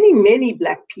 There are many, many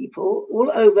black people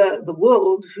all over the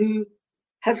world who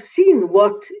have seen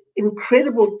what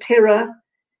incredible terror,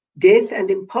 death,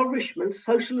 and impoverishment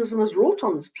socialism has wrought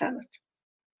on this planet.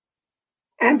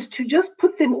 And to just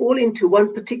put them all into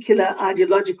one particular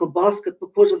ideological basket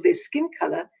because of their skin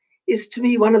color is, to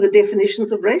me, one of the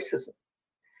definitions of racism.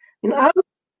 And I was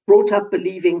brought up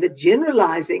believing that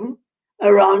generalizing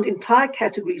around entire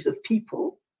categories of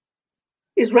people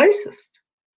is racist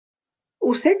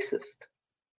or sexist.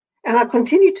 And I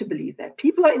continue to believe that.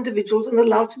 People are individuals and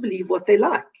allowed to believe what they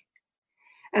like.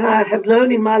 And I have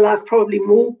known in my life probably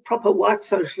more proper white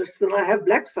socialists than I have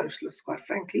black socialists, quite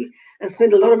frankly, and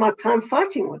spend a lot of my time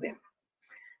fighting with them.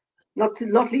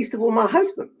 Not least of all my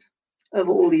husband over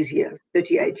all these years,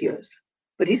 38 years.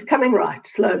 But he's coming right,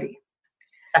 slowly.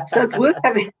 So it's worth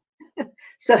having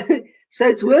so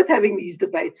it's worth having these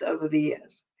debates over the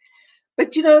years.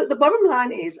 But, you know, the bottom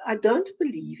line is I don't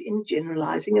believe in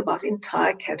generalizing about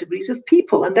entire categories of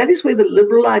people. And that is where the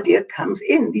liberal idea comes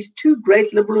in, these two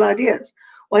great liberal ideas.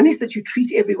 One is that you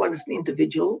treat everyone as an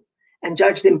individual and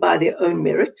judge them by their own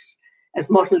merits. As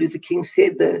Martin Luther King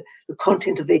said, the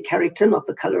content of their character, not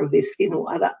the color of their skin or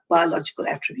other biological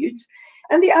attributes.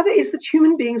 And the other is that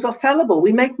human beings are fallible.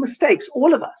 We make mistakes,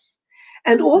 all of us.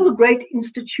 And all the great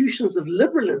institutions of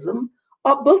liberalism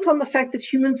are built on the fact that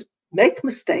humans make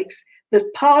mistakes,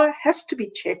 that power has to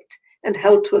be checked and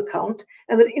held to account,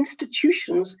 and that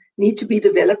institutions need to be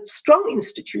developed, strong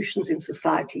institutions in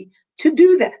society, to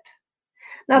do that.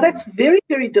 Now, that's very,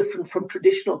 very different from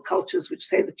traditional cultures which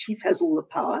say the chief has all the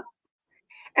power.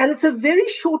 And it's a very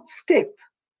short step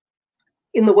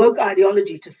in the woke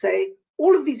ideology to say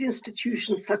all of these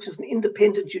institutions, such as an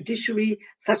independent judiciary,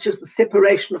 such as the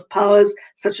separation of powers,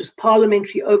 such as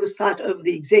parliamentary oversight over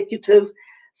the executive,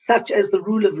 such as the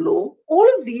rule of law, all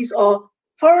of these are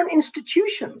foreign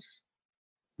institutions.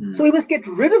 So we must get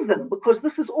rid of them because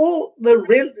this is all the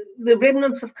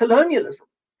remnants of colonialism.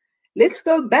 Let's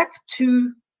go back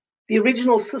to the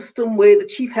original system where the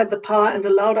chief had the power and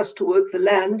allowed us to work the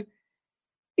land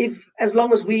as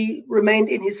long as we remained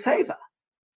in his favor.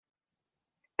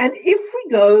 And if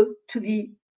we go to the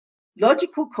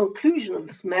logical conclusion of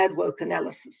this mad woke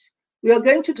analysis, we are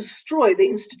going to destroy the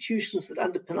institutions that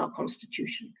underpin our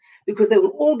constitution because they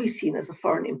will all be seen as a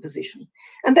foreign imposition.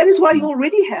 And that is why you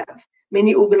already have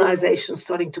many organizations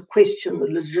starting to question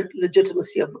the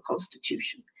legitimacy of the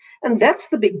constitution. And that's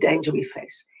the big danger we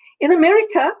face. In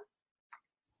America,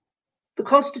 the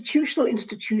constitutional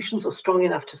institutions are strong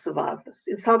enough to survive this.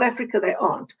 In South Africa, they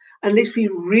aren't, unless we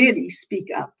really speak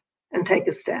up and take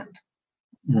a stand.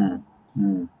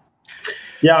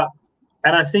 Yeah,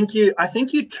 and I think you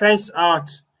trace out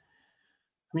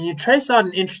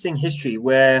an interesting history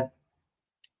where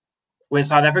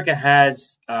South Africa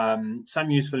has some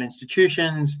useful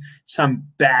institutions, some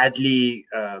badly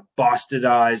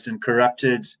bastardized and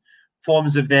corrupted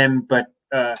forms of them, but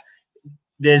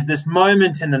there's this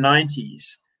moment in the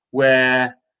 90s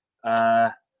where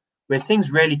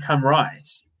things really come right,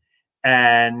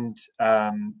 and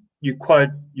you quote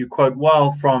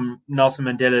well from Nelson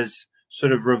Mandela's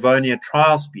sort of Rivonia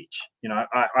trial speech. You know,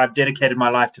 I've dedicated my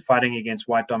life to fighting against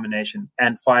white domination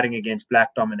and fighting against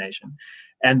black domination,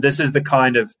 and this is the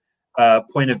kind of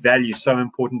point of value so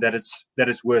important that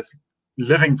it's worth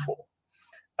living for,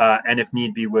 and if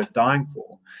need be, worth dying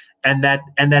for, and that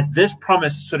this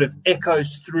promise sort of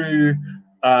echoes through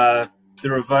the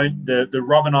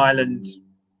Robben Island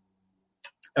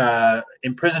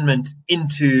imprisonment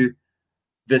into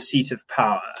the seat of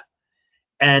power.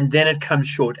 And then it comes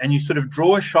short, and you sort of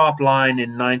draw a sharp line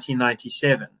in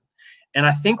 1997. And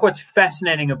I think what's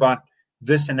fascinating about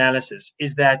this analysis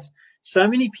is that so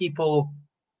many people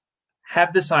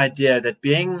have this idea that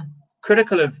being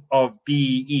critical of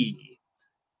BEE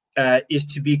is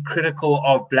to be critical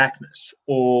of blackness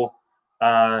or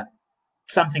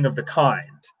something of the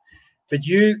kind. But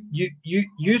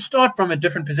you start from a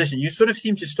different position. You sort of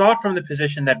seem to start from the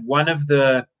position that one of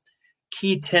the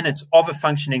key tenets of a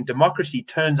functioning democracy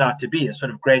turns out to be a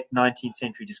sort of great 19th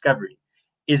century discovery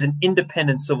is an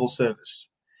independent civil service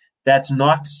that's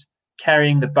not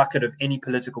carrying the bucket of any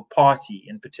political party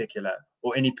in particular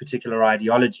or any particular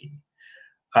ideology.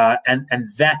 And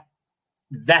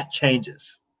that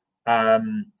changes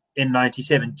in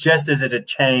 97, just as it had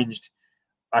changed,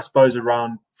 I suppose,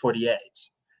 around 48.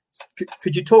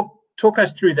 Could you talk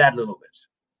us through that a little bit?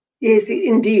 Yes,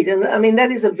 indeed. And I mean,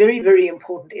 that is a very, very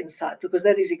important insight because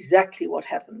that is exactly what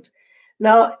happened.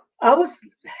 Now, I was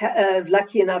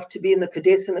lucky enough to be in the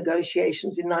CODESA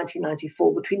negotiations in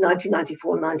 1994, between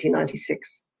 1994 and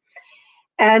 1996.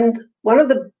 And one of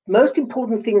the most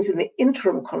important things in the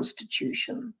interim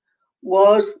constitution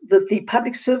was that the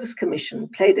Public Service Commission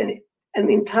played an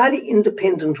entirely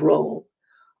independent role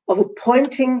of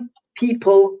appointing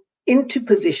people into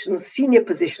positions, senior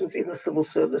positions in the civil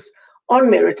service on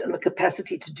merit and the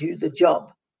capacity to do the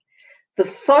job. The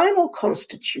final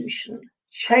constitution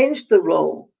changed the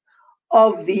role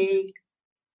of the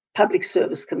Public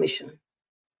Service Commission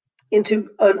into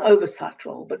an oversight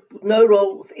role, but no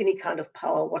role with any kind of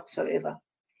power whatsoever.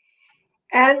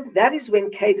 And that is when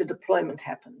cadre deployment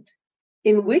happened,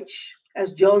 in which,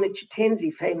 as Joel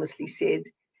Nchitenzi famously said,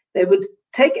 they would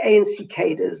take ANC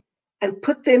cadres and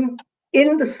put them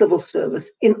in the civil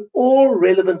service in all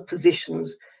relevant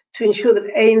positions to ensure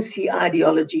that ANC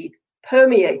ideology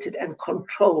permeated and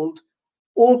controlled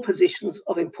all positions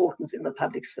of importance in the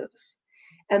public service.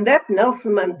 And that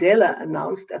Nelson Mandela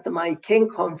announced at the Mahikeng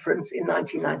conference in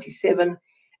 1997,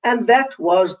 and that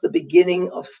was the beginning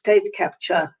of state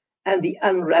capture and the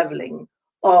unraveling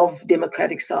of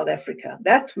democratic South Africa.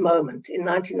 That moment in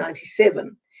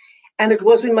 1997, and it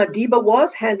was when Madiba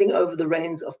was handing over the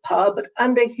reins of power, but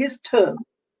under his term,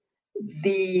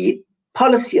 the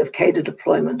policy of cadre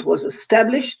deployment was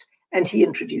established and he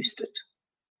introduced it.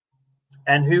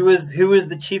 And who was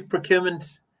the chief deployer,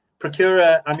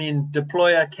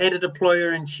 cadre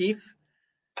deployer in chief?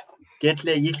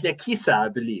 Gedle Kisa, I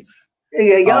believe.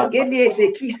 Gedle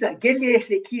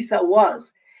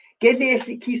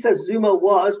Kisa Zuma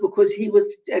was, because he was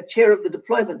chair of the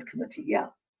deployment committee, yeah.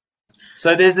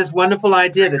 So there's this wonderful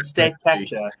idea that state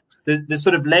capture, the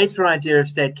sort of later idea of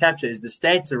state capture is the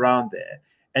states around there,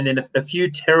 and then a few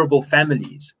terrible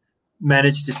families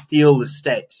manage to steal the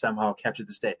state, somehow capture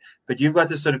the state. But you've got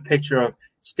this sort of picture of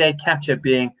state capture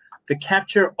being the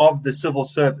capture of the civil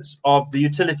service, of the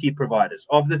utility providers,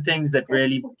 of the things that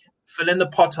really fill in the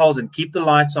potholes and keep the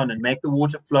lights on and make the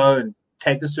water flow and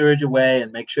take the sewage away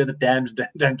and make sure the dams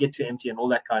don't get too empty and all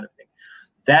that kind of thing.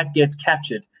 That gets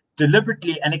captured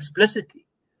deliberately and explicitly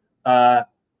by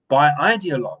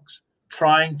ideologues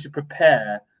trying to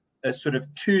prepare a sort of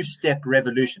two-step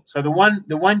revolution. So the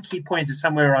one key point is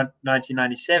somewhere around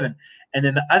 1997, and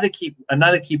then another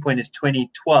key point is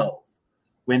 2012,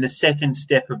 when the second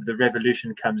step of the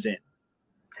revolution comes in.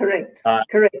 Correct.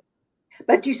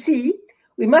 But you see,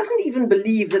 we mustn't even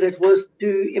believe that it was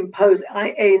to impose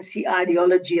ANC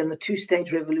ideology and the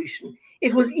two-stage revolution.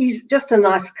 It was just a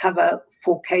nice cover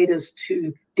for cadres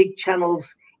to dig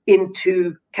channels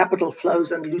into capital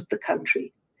flows and loot the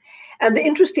country. And the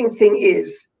interesting thing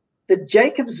is that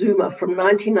Jacob Zuma from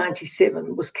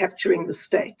 1997 was capturing the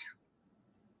state.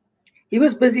 He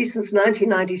was busy since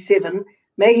 1997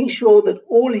 making sure that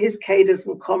all his cadres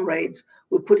and comrades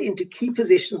were put into key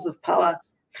positions of power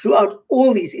throughout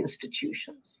all these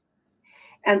institutions.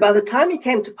 And by the time he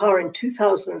came to power in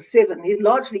 2007, he had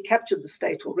largely captured the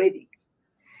state already,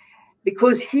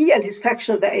 because he and his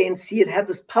faction of the ANC had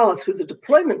this power through the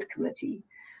deployment committee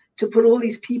to put all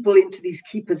these people into these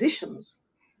key positions.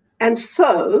 And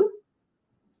so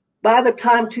by the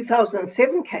time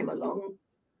 2007 came along,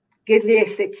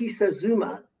 Gedle Kisa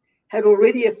Zuma had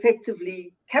already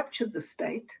effectively captured the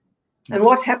state. And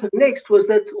what happened next was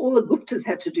that all the Guptas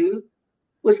had to do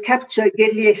was capture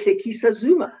Gedle Kisa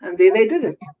Zuma, and then they did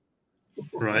it.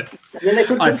 Right. And then they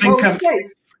could control the state.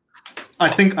 I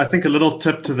think a little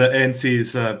tip to the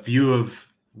ANC's view of,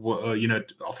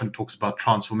 often talks about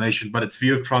transformation, but its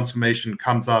view of transformation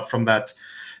comes out from that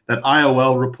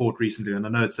IOL report recently, and I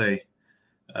know it's a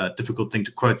difficult thing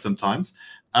to quote sometimes,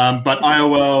 but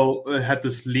IOL had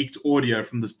this leaked audio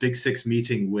from this Big Six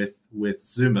meeting with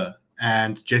Zuma,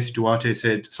 and Jesse Duarte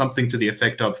said something to the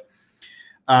effect of,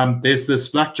 there's this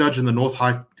black judge in the North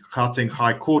Gauteng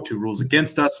High Court who rules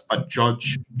against us, but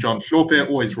Judge John Hlophe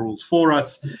always rules for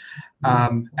us.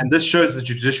 And this shows the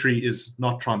judiciary is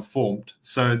not transformed.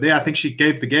 So there, I think she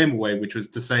gave the game away, which was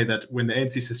to say that when the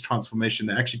ANC says transformation,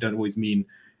 they actually don't always mean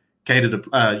catered,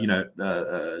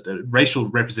 racial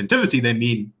representativity. They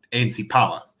mean ANC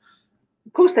power.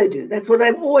 Of course they do. That's what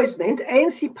they've always meant.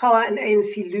 ANC power and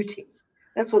ANC looting.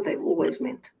 That's what they've always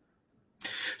meant.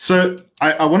 So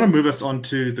I want to move us on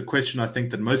to the question I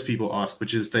think that most people ask,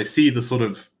 which is they see the sort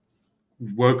of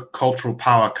woke cultural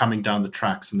power coming down the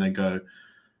tracks and they go,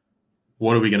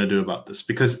 what are we going to do about this?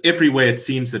 Because everywhere it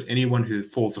seems that anyone who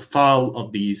falls afoul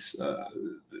of these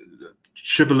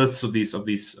shibboleths, of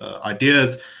these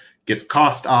ideas, gets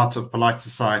cast out of polite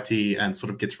society and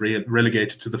sort of gets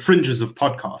relegated to the fringes of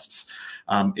podcasts.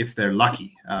 if they're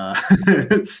lucky.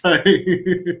 So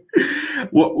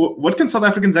what can South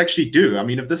Africans actually do? I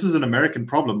mean, if this is an American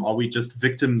problem, are we just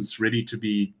victims ready to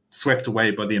be swept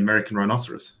away by the American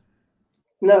rhinoceros?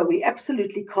 No, we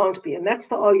absolutely can't be. And that's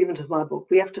the argument of my book.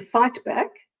 We have to fight back.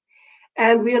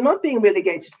 And we are not being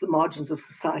relegated to the margins of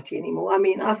society anymore. I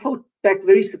mean, I fought back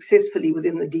very successfully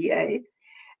within the DA.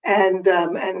 And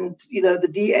you know, the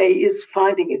DA is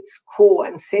finding its core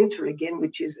and center again,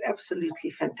 which is absolutely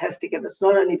fantastic. And it's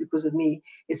not only because of me,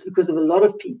 it's because of a lot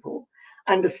of people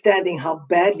understanding how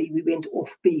badly we went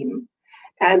off beam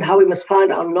and how we must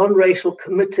find our non-racial,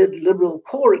 committed, liberal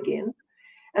core again.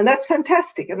 And that's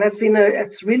fantastic. And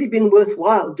it's really been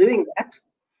worthwhile doing that.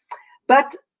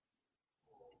 But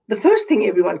the first thing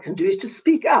everyone can do is to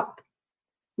speak up,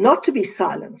 not to be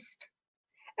silenced.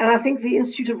 And I think the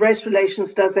Institute of Race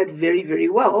Relations does that very, very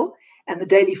well. And the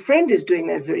Daily Friend is doing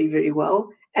that very, very well.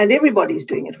 And everybody's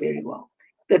doing it very well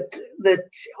that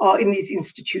are in these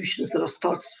institutions that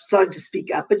are starting to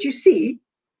speak up. But you see,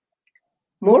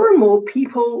 more and more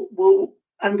people will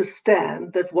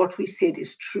understand that what we said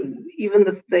is true, even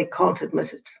if they can't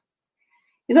admit it.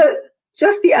 You know,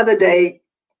 just the other day,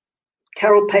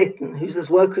 Carol Payton, who's as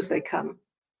woke as they come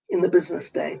in the Business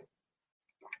Day,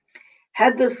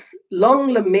 had this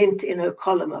long lament in her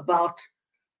column about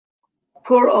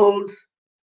poor old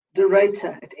De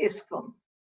Ruyter at Eskom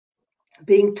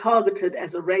being targeted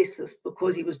as a racist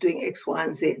because he was doing X, Y,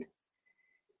 and Z.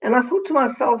 And I thought to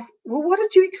myself, well, what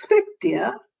did you expect,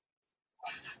 dear?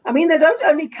 I mean, they don't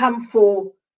only come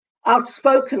for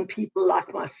outspoken people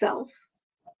like myself.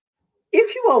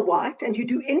 If you are white and you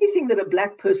do anything that a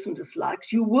black person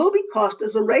dislikes, you will be cast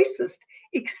as a racist,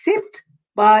 except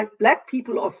by black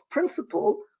people of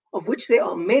principle, of which there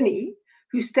are many,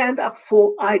 who stand up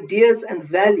for ideas and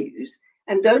values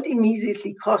and don't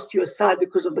immediately cast you aside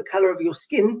because of the color of your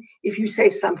skin if you say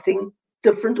something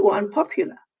different or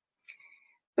unpopular.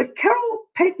 But Carol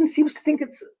Payton seems to think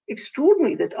it's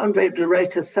extraordinary that Andre de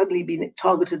Ruyter has suddenly been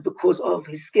targeted because of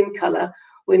his skin color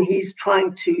when he's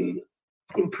trying to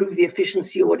improve the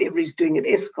efficiency or whatever he's doing at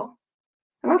Eskom.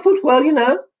 And I thought, well, you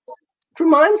know, it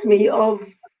reminds me of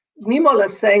Nimola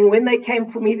saying, when they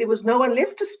came for me, there was no one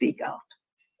left to speak out.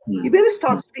 You better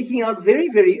start speaking out very,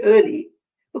 very early,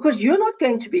 because you're not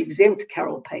going to be exempt,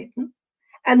 Carol Payton,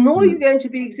 and nor are you going to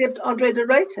be exempt, Andre de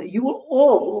Ruyter. You will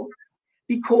all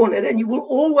be cornered, and you will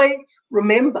always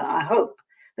remember, I hope,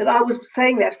 that I was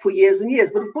saying that for years and years.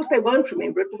 But of course, they won't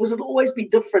remember it because it'll always be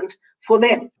different for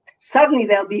them. Suddenly,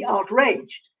 they'll be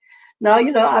outraged. Now,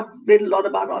 you know, I've read a lot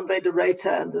about Andre de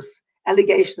Ruyter and this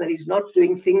allegation that he's not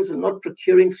doing things and not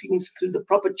procuring things through the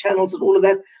proper channels and all of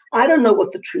that. I don't know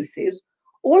what the truth is.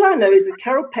 All I know is that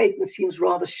Carol Payton seems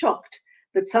rather shocked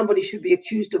that somebody should be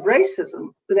accused of racism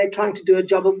when they're trying to do a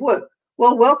job of work.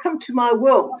 Well, welcome to my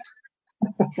world.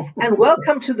 And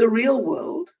welcome to the real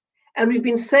world. And we've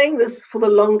been saying this for the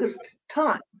longest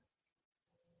time.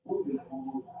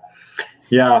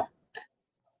 Yeah,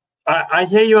 I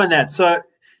hear you on that. So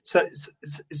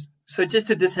just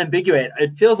to disambiguate,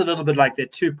 it feels a little bit like there are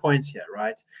 2 points here,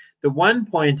 right? The one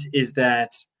point is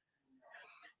that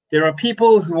there are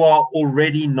people who are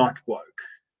already not woke,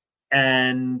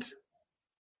 and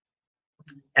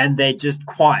they're just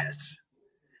quiet.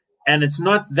 And it's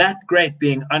not that great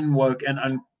being unwoke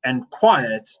and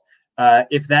quiet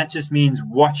if that just means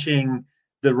watching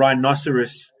the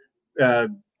rhinoceros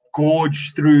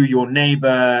gorge through your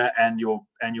neighbor and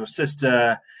your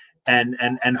sister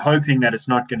and hoping that it's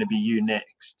not going to be you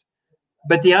next.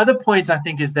 But the other point, I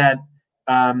think, is that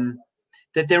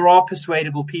that there are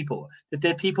persuadable people, that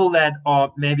there are people that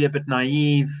are maybe a bit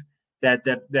naive,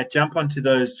 that jump onto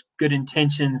those good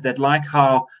intentions, that like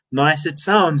how nice it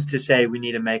sounds to say we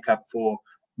need to make up for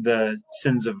the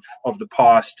sins of the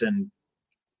past and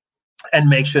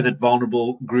make sure that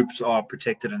vulnerable groups are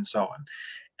protected and so on,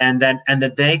 and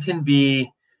that they can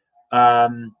be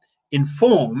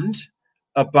informed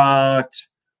about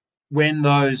when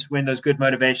those good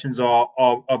motivations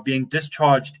are being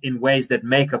discharged in ways that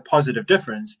make a positive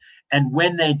difference, and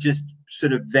when they just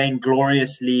sort of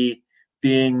vaingloriously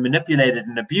being manipulated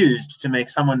and abused to make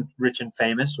someone rich and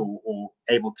famous or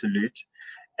able to loot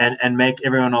and make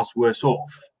everyone else worse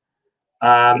off.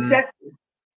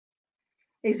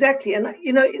 Exactly. And,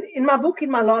 you know, in my book, in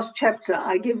my last chapter,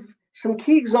 I give some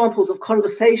key examples of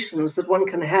conversations that one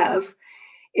can have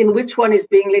in which one is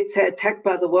being, let's say, attacked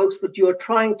by the wokes, but you are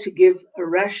trying to give a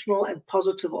rational and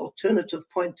positive alternative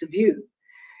point of view.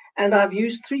 And I've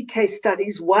used 3 case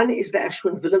studies. One is the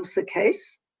Ashwin Willemse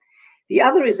case. The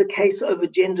other is a case over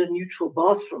gender-neutral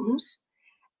bathrooms.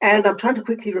 And I'm trying to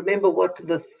quickly remember what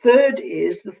the third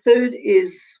is. The third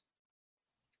is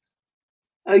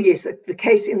Oh, yes, the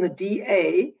case in the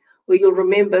DA, where you'll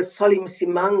remember Solly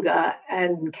Msimanga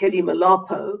and Kelly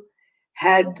Malapo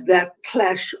had that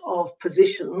clash of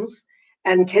positions,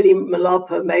 and Kelly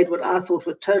Malapo made what I thought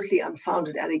were totally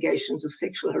unfounded allegations of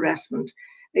sexual harassment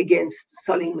against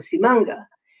Solly Msimanga.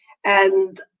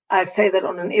 And I say that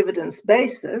on an evidence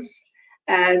basis,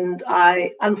 and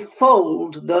I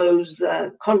unfold those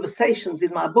conversations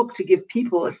in my book to give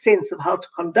people a sense of how to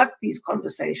conduct these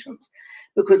conversations,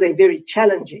 because they're very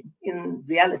challenging in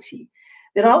reality.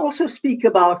 Then I also speak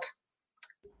about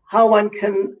how one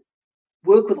can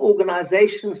work with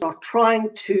organizations that are trying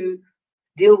to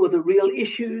deal with the real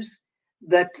issues,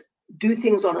 that do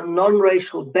things on a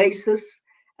non-racial basis,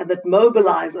 and that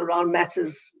mobilize around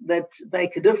matters that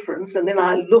make a difference. And then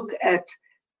I look at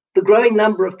the growing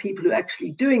number of people who are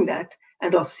actually doing that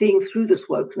and are seeing through this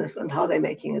wokeness and how they're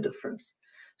making a difference.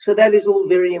 So that is all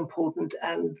very important,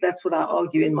 and that's what I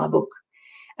argue in my book.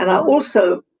 And I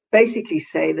also basically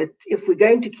say that if we're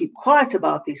going to keep quiet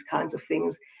about these kinds of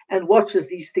things and watch as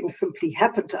these things simply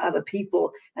happen to other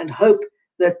people and hope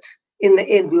that in the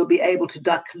end we'll be able to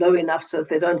duck low enough so that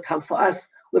they don't come for us,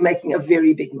 we're making a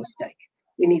very big mistake.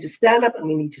 We need to stand up and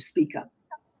we need to speak up.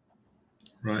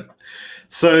 Right.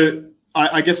 So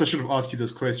I guess I should have asked you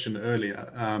this question earlier,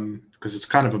 because it's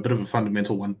kind of a bit of a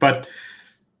fundamental one. But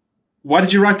why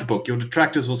did you write the book? Your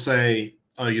detractors will say,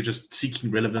 oh, you're just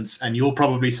seeking relevance. And you'll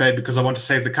probably say, because I want to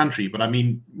save the country. But I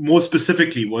mean, more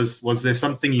specifically, was there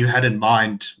something you had in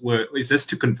mind? Is this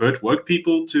to convert work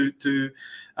people to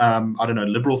I don't know,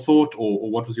 liberal thought, or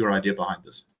what was your idea behind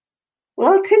this?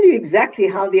 Well, I'll tell you exactly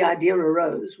how the idea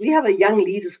arose. We have a young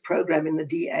leaders program in the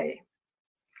DA.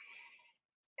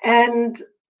 And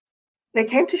they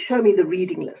came to show me the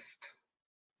reading list.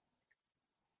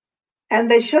 And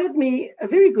they showed me a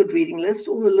very good reading list.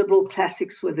 All the liberal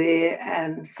classics were there,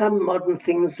 and some modern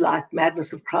things like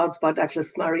Madness of Crowds by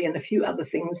Douglas Murray and a few other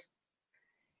things.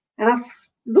 And I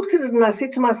looked at it and I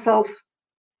said to myself,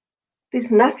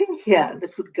 there's nothing here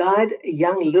that would guide a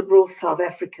young liberal South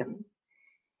African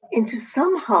into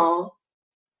somehow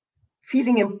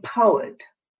feeling empowered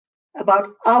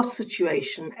about our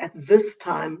situation at this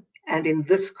time and in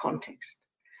this context.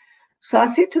 So I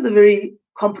said to the very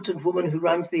competent woman who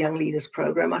runs the Young Leaders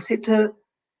Program, I said to her,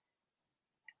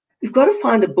 we've got to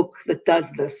find a book that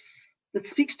does this, that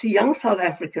speaks to young South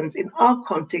Africans in our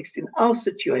context, in our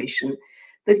situation,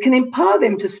 that can empower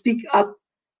them to speak up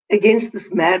against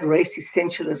this mad race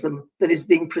essentialism that is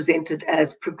being presented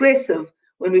as progressive,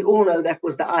 when we all know that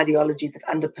was the ideology that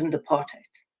underpinned apartheid.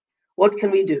 What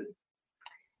can we do?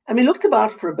 And we looked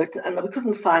about for a bit and we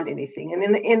couldn't find anything. And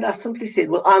in the end, I simply said,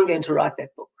 well, I'm going to write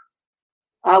that book.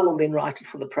 I will then write it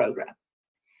for the program.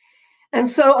 And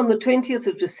so on the 20th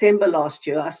of December last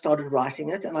year, I started writing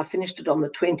it, and I finished it on the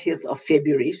 20th of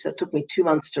February. So it took me 2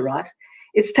 months to write.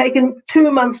 It's taken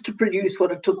 2 months to produce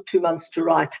what it took 2 months to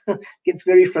write. It's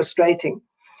very frustrating.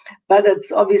 But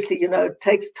it's obviously, it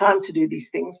takes time to do these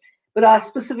things. But I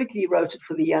specifically wrote it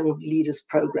for the Young Leaders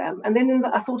Program. And then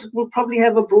I thought it will probably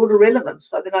have a broader relevance.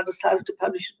 So then I decided to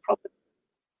publish it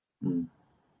properly.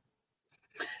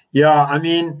 Yeah, I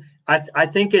mean, I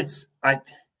think it's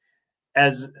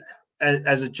as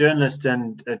a journalist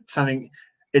and something,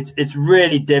 it's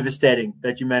really devastating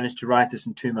that you managed to write this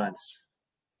in 2 months.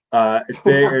 It's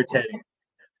very irritating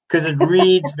because it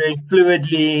reads very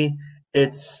fluidly.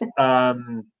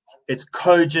 It's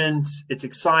cogent, it's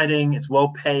exciting, it's well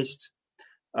paced.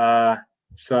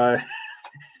 So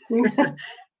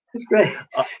it's great.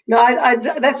 No,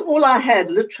 that's all I had,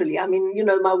 literally. I mean,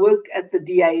 my work at the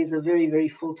DA is a very, very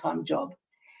full-time job.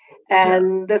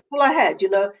 And that's all I had,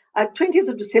 20th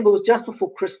of December was just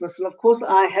before Christmas. And of course,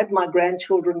 I had my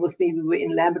grandchildren with me. We were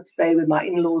in Lambert's Bay where my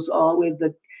in-laws are, where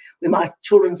my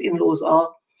children's in-laws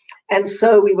are. And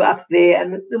so we were up there,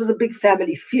 and there was a big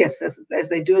family feast as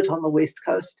they do it on the West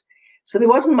Coast. So there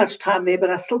wasn't much time there, but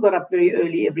I still got up very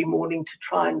early every morning to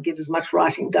try and get as much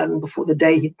writing done before the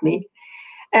day hit me.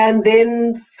 And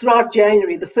then throughout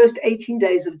January, the first 18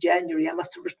 days of January, I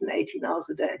must have written 18 hours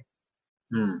a day.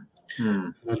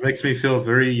 That makes me feel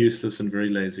very useless and very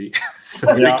lazy.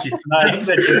 So yeah,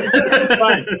 it's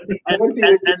fine.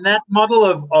 And that model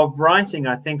of writing,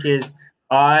 I think, is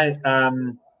a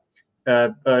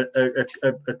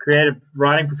creative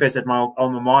writing professor at my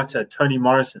alma mater, Toni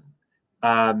Morrison.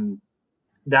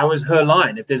 That was her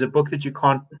line: if there's a book that you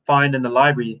can't find in the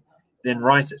library, then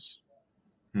write it.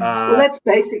 Well, that's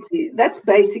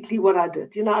basically what I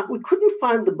did. We couldn't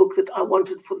find the book that I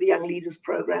wanted for the Young Leaders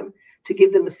Program to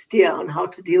give them a steer on how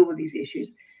to deal with these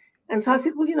issues. And so I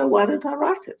said, well, why don't I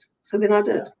write it? So then I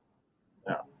did.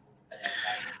 Yeah.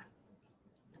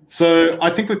 So I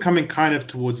think we're coming kind of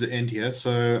towards the end here.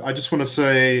 So I just want to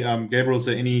say, Gabriel, is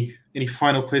there any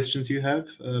final questions you have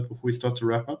before we start to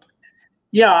wrap up?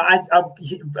 Yeah,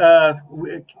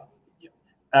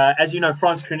 as you know,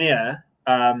 Frans Cronje,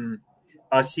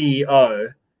 our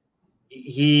CEO,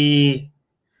 he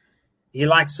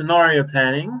likes scenario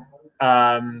planning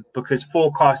because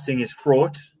forecasting is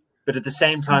fraught, but at the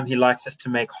same time, he likes us to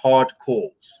make hard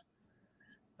calls.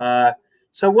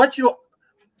 So what's your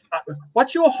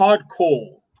hard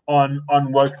call on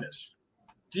wokeness?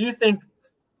 Do you think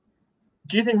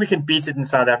we can beat it in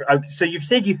South Africa? So you've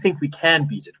said you think we can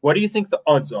beat it. What do you think the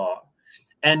odds are?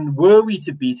 And were we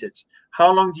to beat it,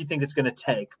 how long do you think it's going to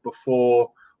take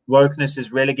before wokeness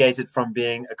is relegated from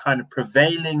being a kind of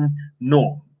prevailing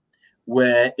norm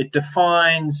where it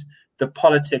defines the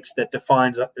politics that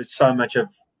defines so much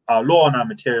of our law and our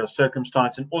material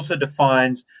circumstance, and also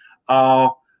defines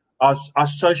our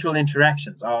social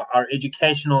interactions, our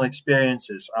educational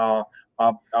experiences, our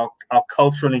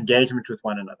cultural engagement with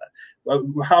one another?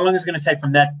 How long is it going to take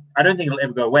from that? I don't think it'll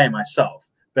ever go away myself,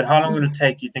 but how long will it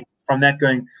take, you think, from that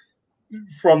going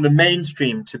from the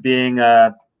mainstream to being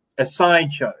a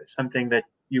sideshow, something that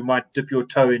you might dip your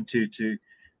toe into to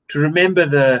remember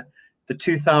the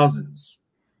 2000s?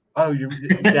 Oh,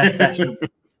 that fashion.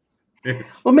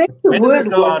 Yes. Well, maybe the When does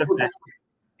this go out of fashion?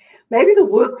 Maybe the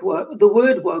word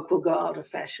woke will go out of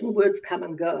fashion. Words come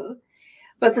and go.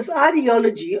 But this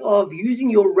ideology of using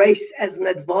your race as an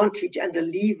advantage and a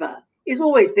lever is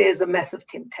always there as a massive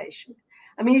temptation.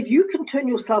 I mean, if you can turn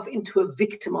yourself into a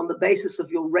victim on the basis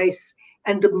of your race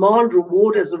and demand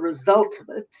reward as a result of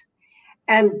it,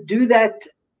 and do that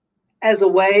as a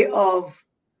way of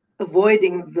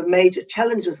avoiding the major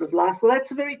challenges of life, well,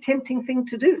 that's a very tempting thing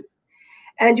to do.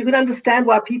 And you can understand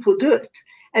why people do it.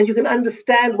 And you can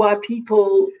understand why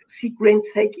people seek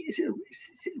rent-seeking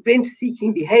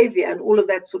behavior and all of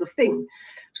that sort of thing.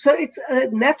 So it's a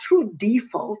natural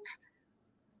default,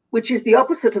 which is the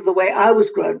opposite of the way I was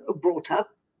brought up,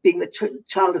 being the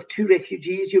child of two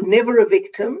refugees. You're never a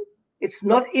victim. It's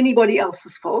not anybody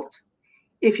else's fault.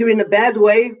 If you're in a bad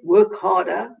way, work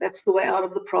harder. That's the way out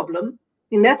of the problem.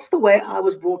 And that's the way I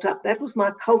was brought up. That was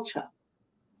my culture.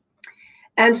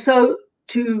 And so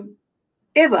to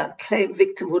ever claim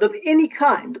victimhood of any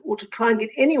kind, or to try and get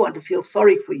anyone to feel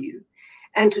sorry for you,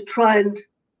 and to try and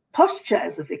posture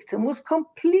as a victim, was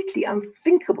completely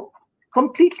unthinkable.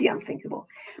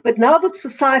 But now that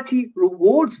society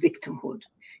rewards victimhood,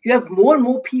 you have more and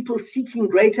more people seeking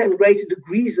greater and greater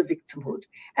degrees of victimhood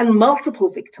and multiple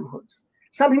victimhoods,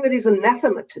 something that is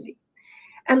anathema to me.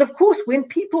 And of course, when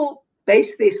people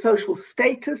base their social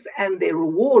status and their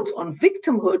rewards on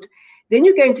victimhood, then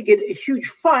you're going to get a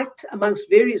huge fight amongst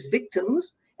various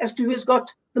victims as to who's got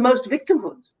the most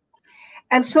victimhoods.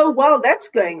 And so while that's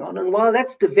going on and while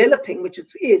that's developing, which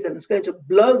it is, and it's going to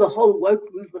blow the whole woke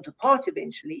movement apart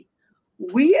eventually,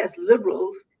 we as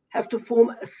liberals have to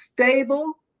form a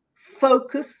stable,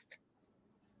 focused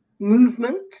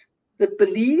movement that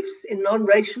believes in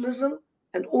non-racialism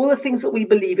and all the things that we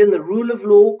believe in, the rule of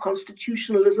law,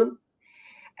 constitutionalism,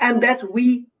 and that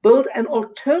we build an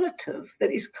alternative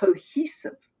that is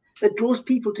cohesive, that draws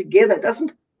people together,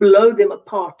 doesn't blow them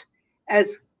apart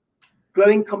as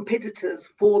growing competitors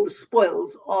for the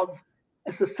spoils of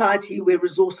a society where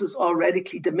resources are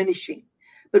radically diminishing,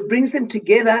 but brings them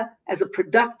together as a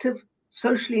productive,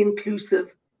 socially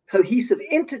inclusive, cohesive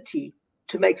entity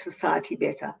to make society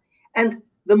better. And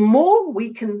the more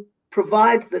we can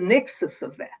provide the nexus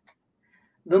of that,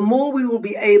 the more we will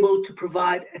be able to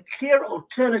provide a clear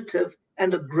alternative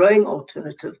and a growing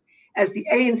alternative as the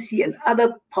ANC and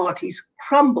other parties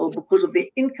crumble because of their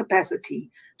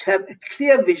incapacity to have a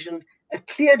clear vision, a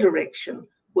clear direction,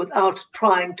 without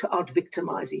trying to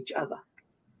out-victimize each other.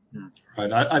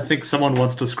 Right. I think someone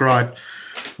once described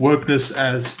wokeness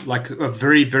as like a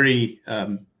very, very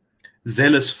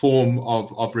zealous form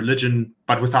of religion,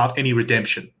 but without any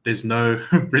redemption. There's no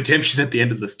redemption at the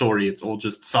end of the story. It's all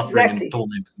just suffering and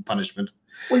torment and punishment.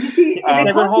 Well, you see,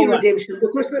 there can't be redemption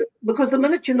because the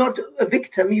minute you're not a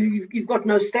victim, you've got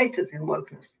no status in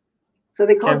wokeness. So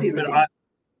there can't be redemption.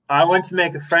 I want to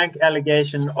make a frank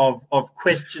allegation of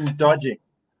question dodging.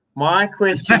 My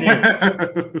question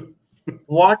is,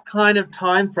 what kind of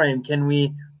time frame can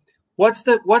we? What's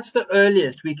the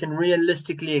earliest we can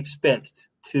realistically expect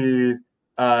to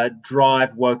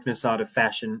drive wokeness out of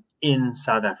fashion in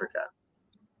South Africa?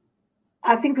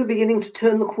 I think we're beginning to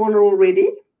turn the corner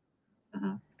already.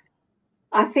 Mm-hmm.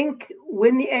 I think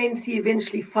when the ANC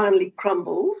eventually finally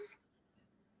crumbles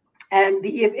and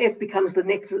the EFF becomes the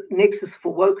nexus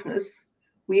for wokeness,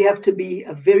 we have to be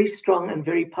a very strong and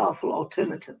very powerful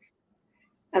alternative.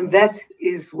 And that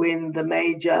is when the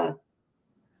major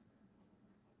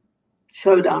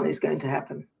showdown is going to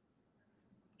happen.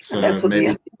 So and that's what we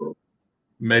have to do.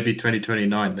 Maybe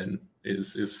 2029 then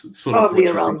is sort probably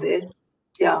of around there.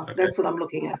 Yeah, okay. That's what I'm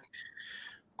looking at.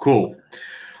 Cool.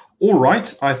 All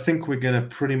right. I think we're going to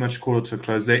pretty much call it to a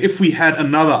close there. If we had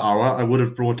another hour, I would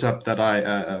have brought up that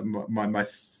my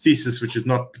thesis, which is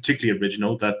not particularly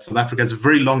original, that South Africa has a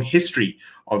very long history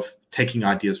of taking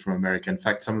ideas from America. In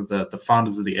fact, some of the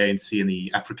founders of the ANC and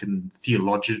the African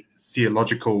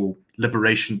theological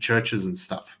liberation churches and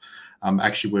stuff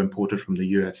actually were imported from the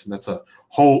US. And that's a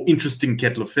whole interesting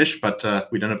kettle of fish, but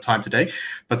we don't have time today.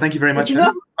 But thank you very much.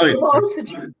 I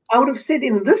would have said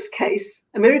in this case,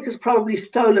 America's probably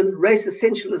stolen race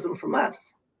essentialism from us.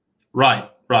 Right.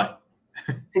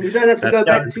 And you don't have to go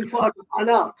back too far to find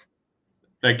out.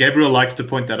 Gabriel likes to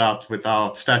point that out with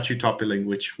our statue toppling,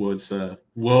 which was a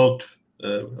world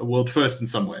first in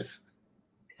some ways.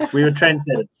 We were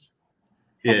trendsetters.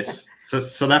 Yes. So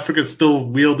South Africa is still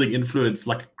wielding influence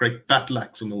like a great battle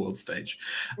axe on the world stage.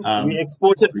 We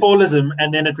exported fallism,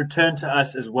 and then it returned to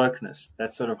us as wokeness.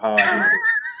 That's sort of how I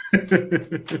do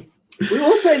it.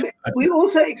 We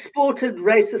also exported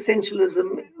race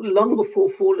essentialism long before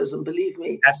fallism. Believe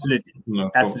me. Absolutely. No,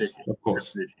 of course.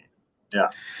 Absolutely. Yeah.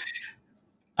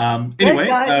 Anyway,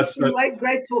 guys,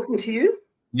 great talking to you.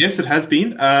 Yes, it has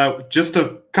been. Just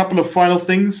a couple of final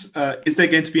things. Is there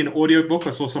going to be an audiobook?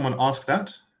 I saw someone ask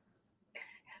that.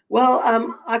 Well,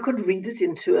 I could read it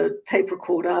into a tape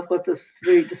recorder. I've got this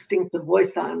very distinctive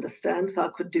voice, I understand, so I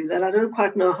could do that. I don't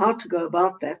quite know how to go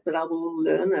about that, but I will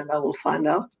learn and I will find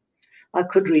out. I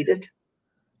could read it.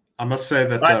 I must say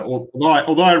that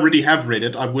although I already have read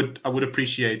it, I would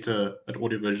appreciate an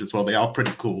audio version as well. They are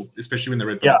pretty cool, especially when they're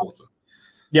read by the author.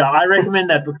 Yeah, I recommend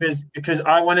that because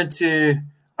I wanted to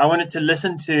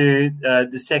listen to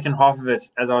the second half of it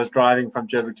as I was driving from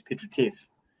Joburg to Piet Retief.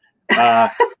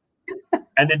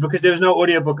 And then because there was no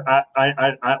audiobook,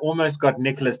 I almost got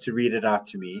Nicholas to read it out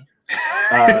to me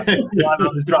while I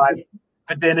was driving.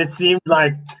 But then it seemed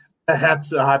like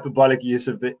perhaps a hyperbolic use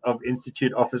of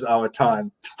Institute office hour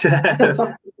time to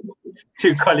have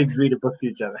two colleagues read a book to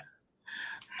each other.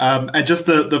 And just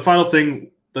the final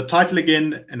thing, the title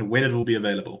again and when it will be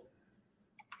available.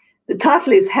 The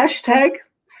title is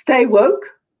 #Stay Woke,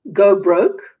 Go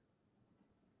Broke.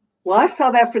 Why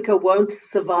South Africa Won't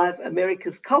Survive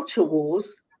America's Culture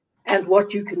Wars and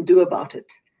What You Can Do About It.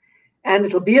 And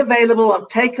it'll be available on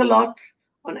Takealot,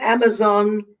 on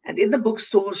Amazon, and in the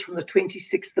bookstores from the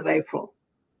 26th of April.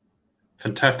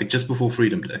 Fantastic, just before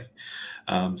Freedom Day.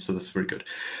 So that's very good.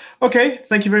 Okay,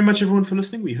 thank you very much, everyone, for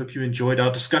listening. We hope you enjoyed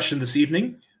our discussion this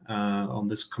evening on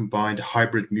this combined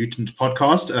hybrid mutant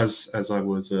podcast, as I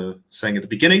was saying at the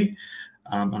beginning.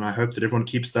 And I hope that everyone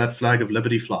keeps that flag of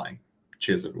liberty flying.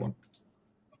 Cheers, everyone.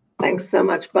 Thanks so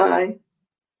much. Bye.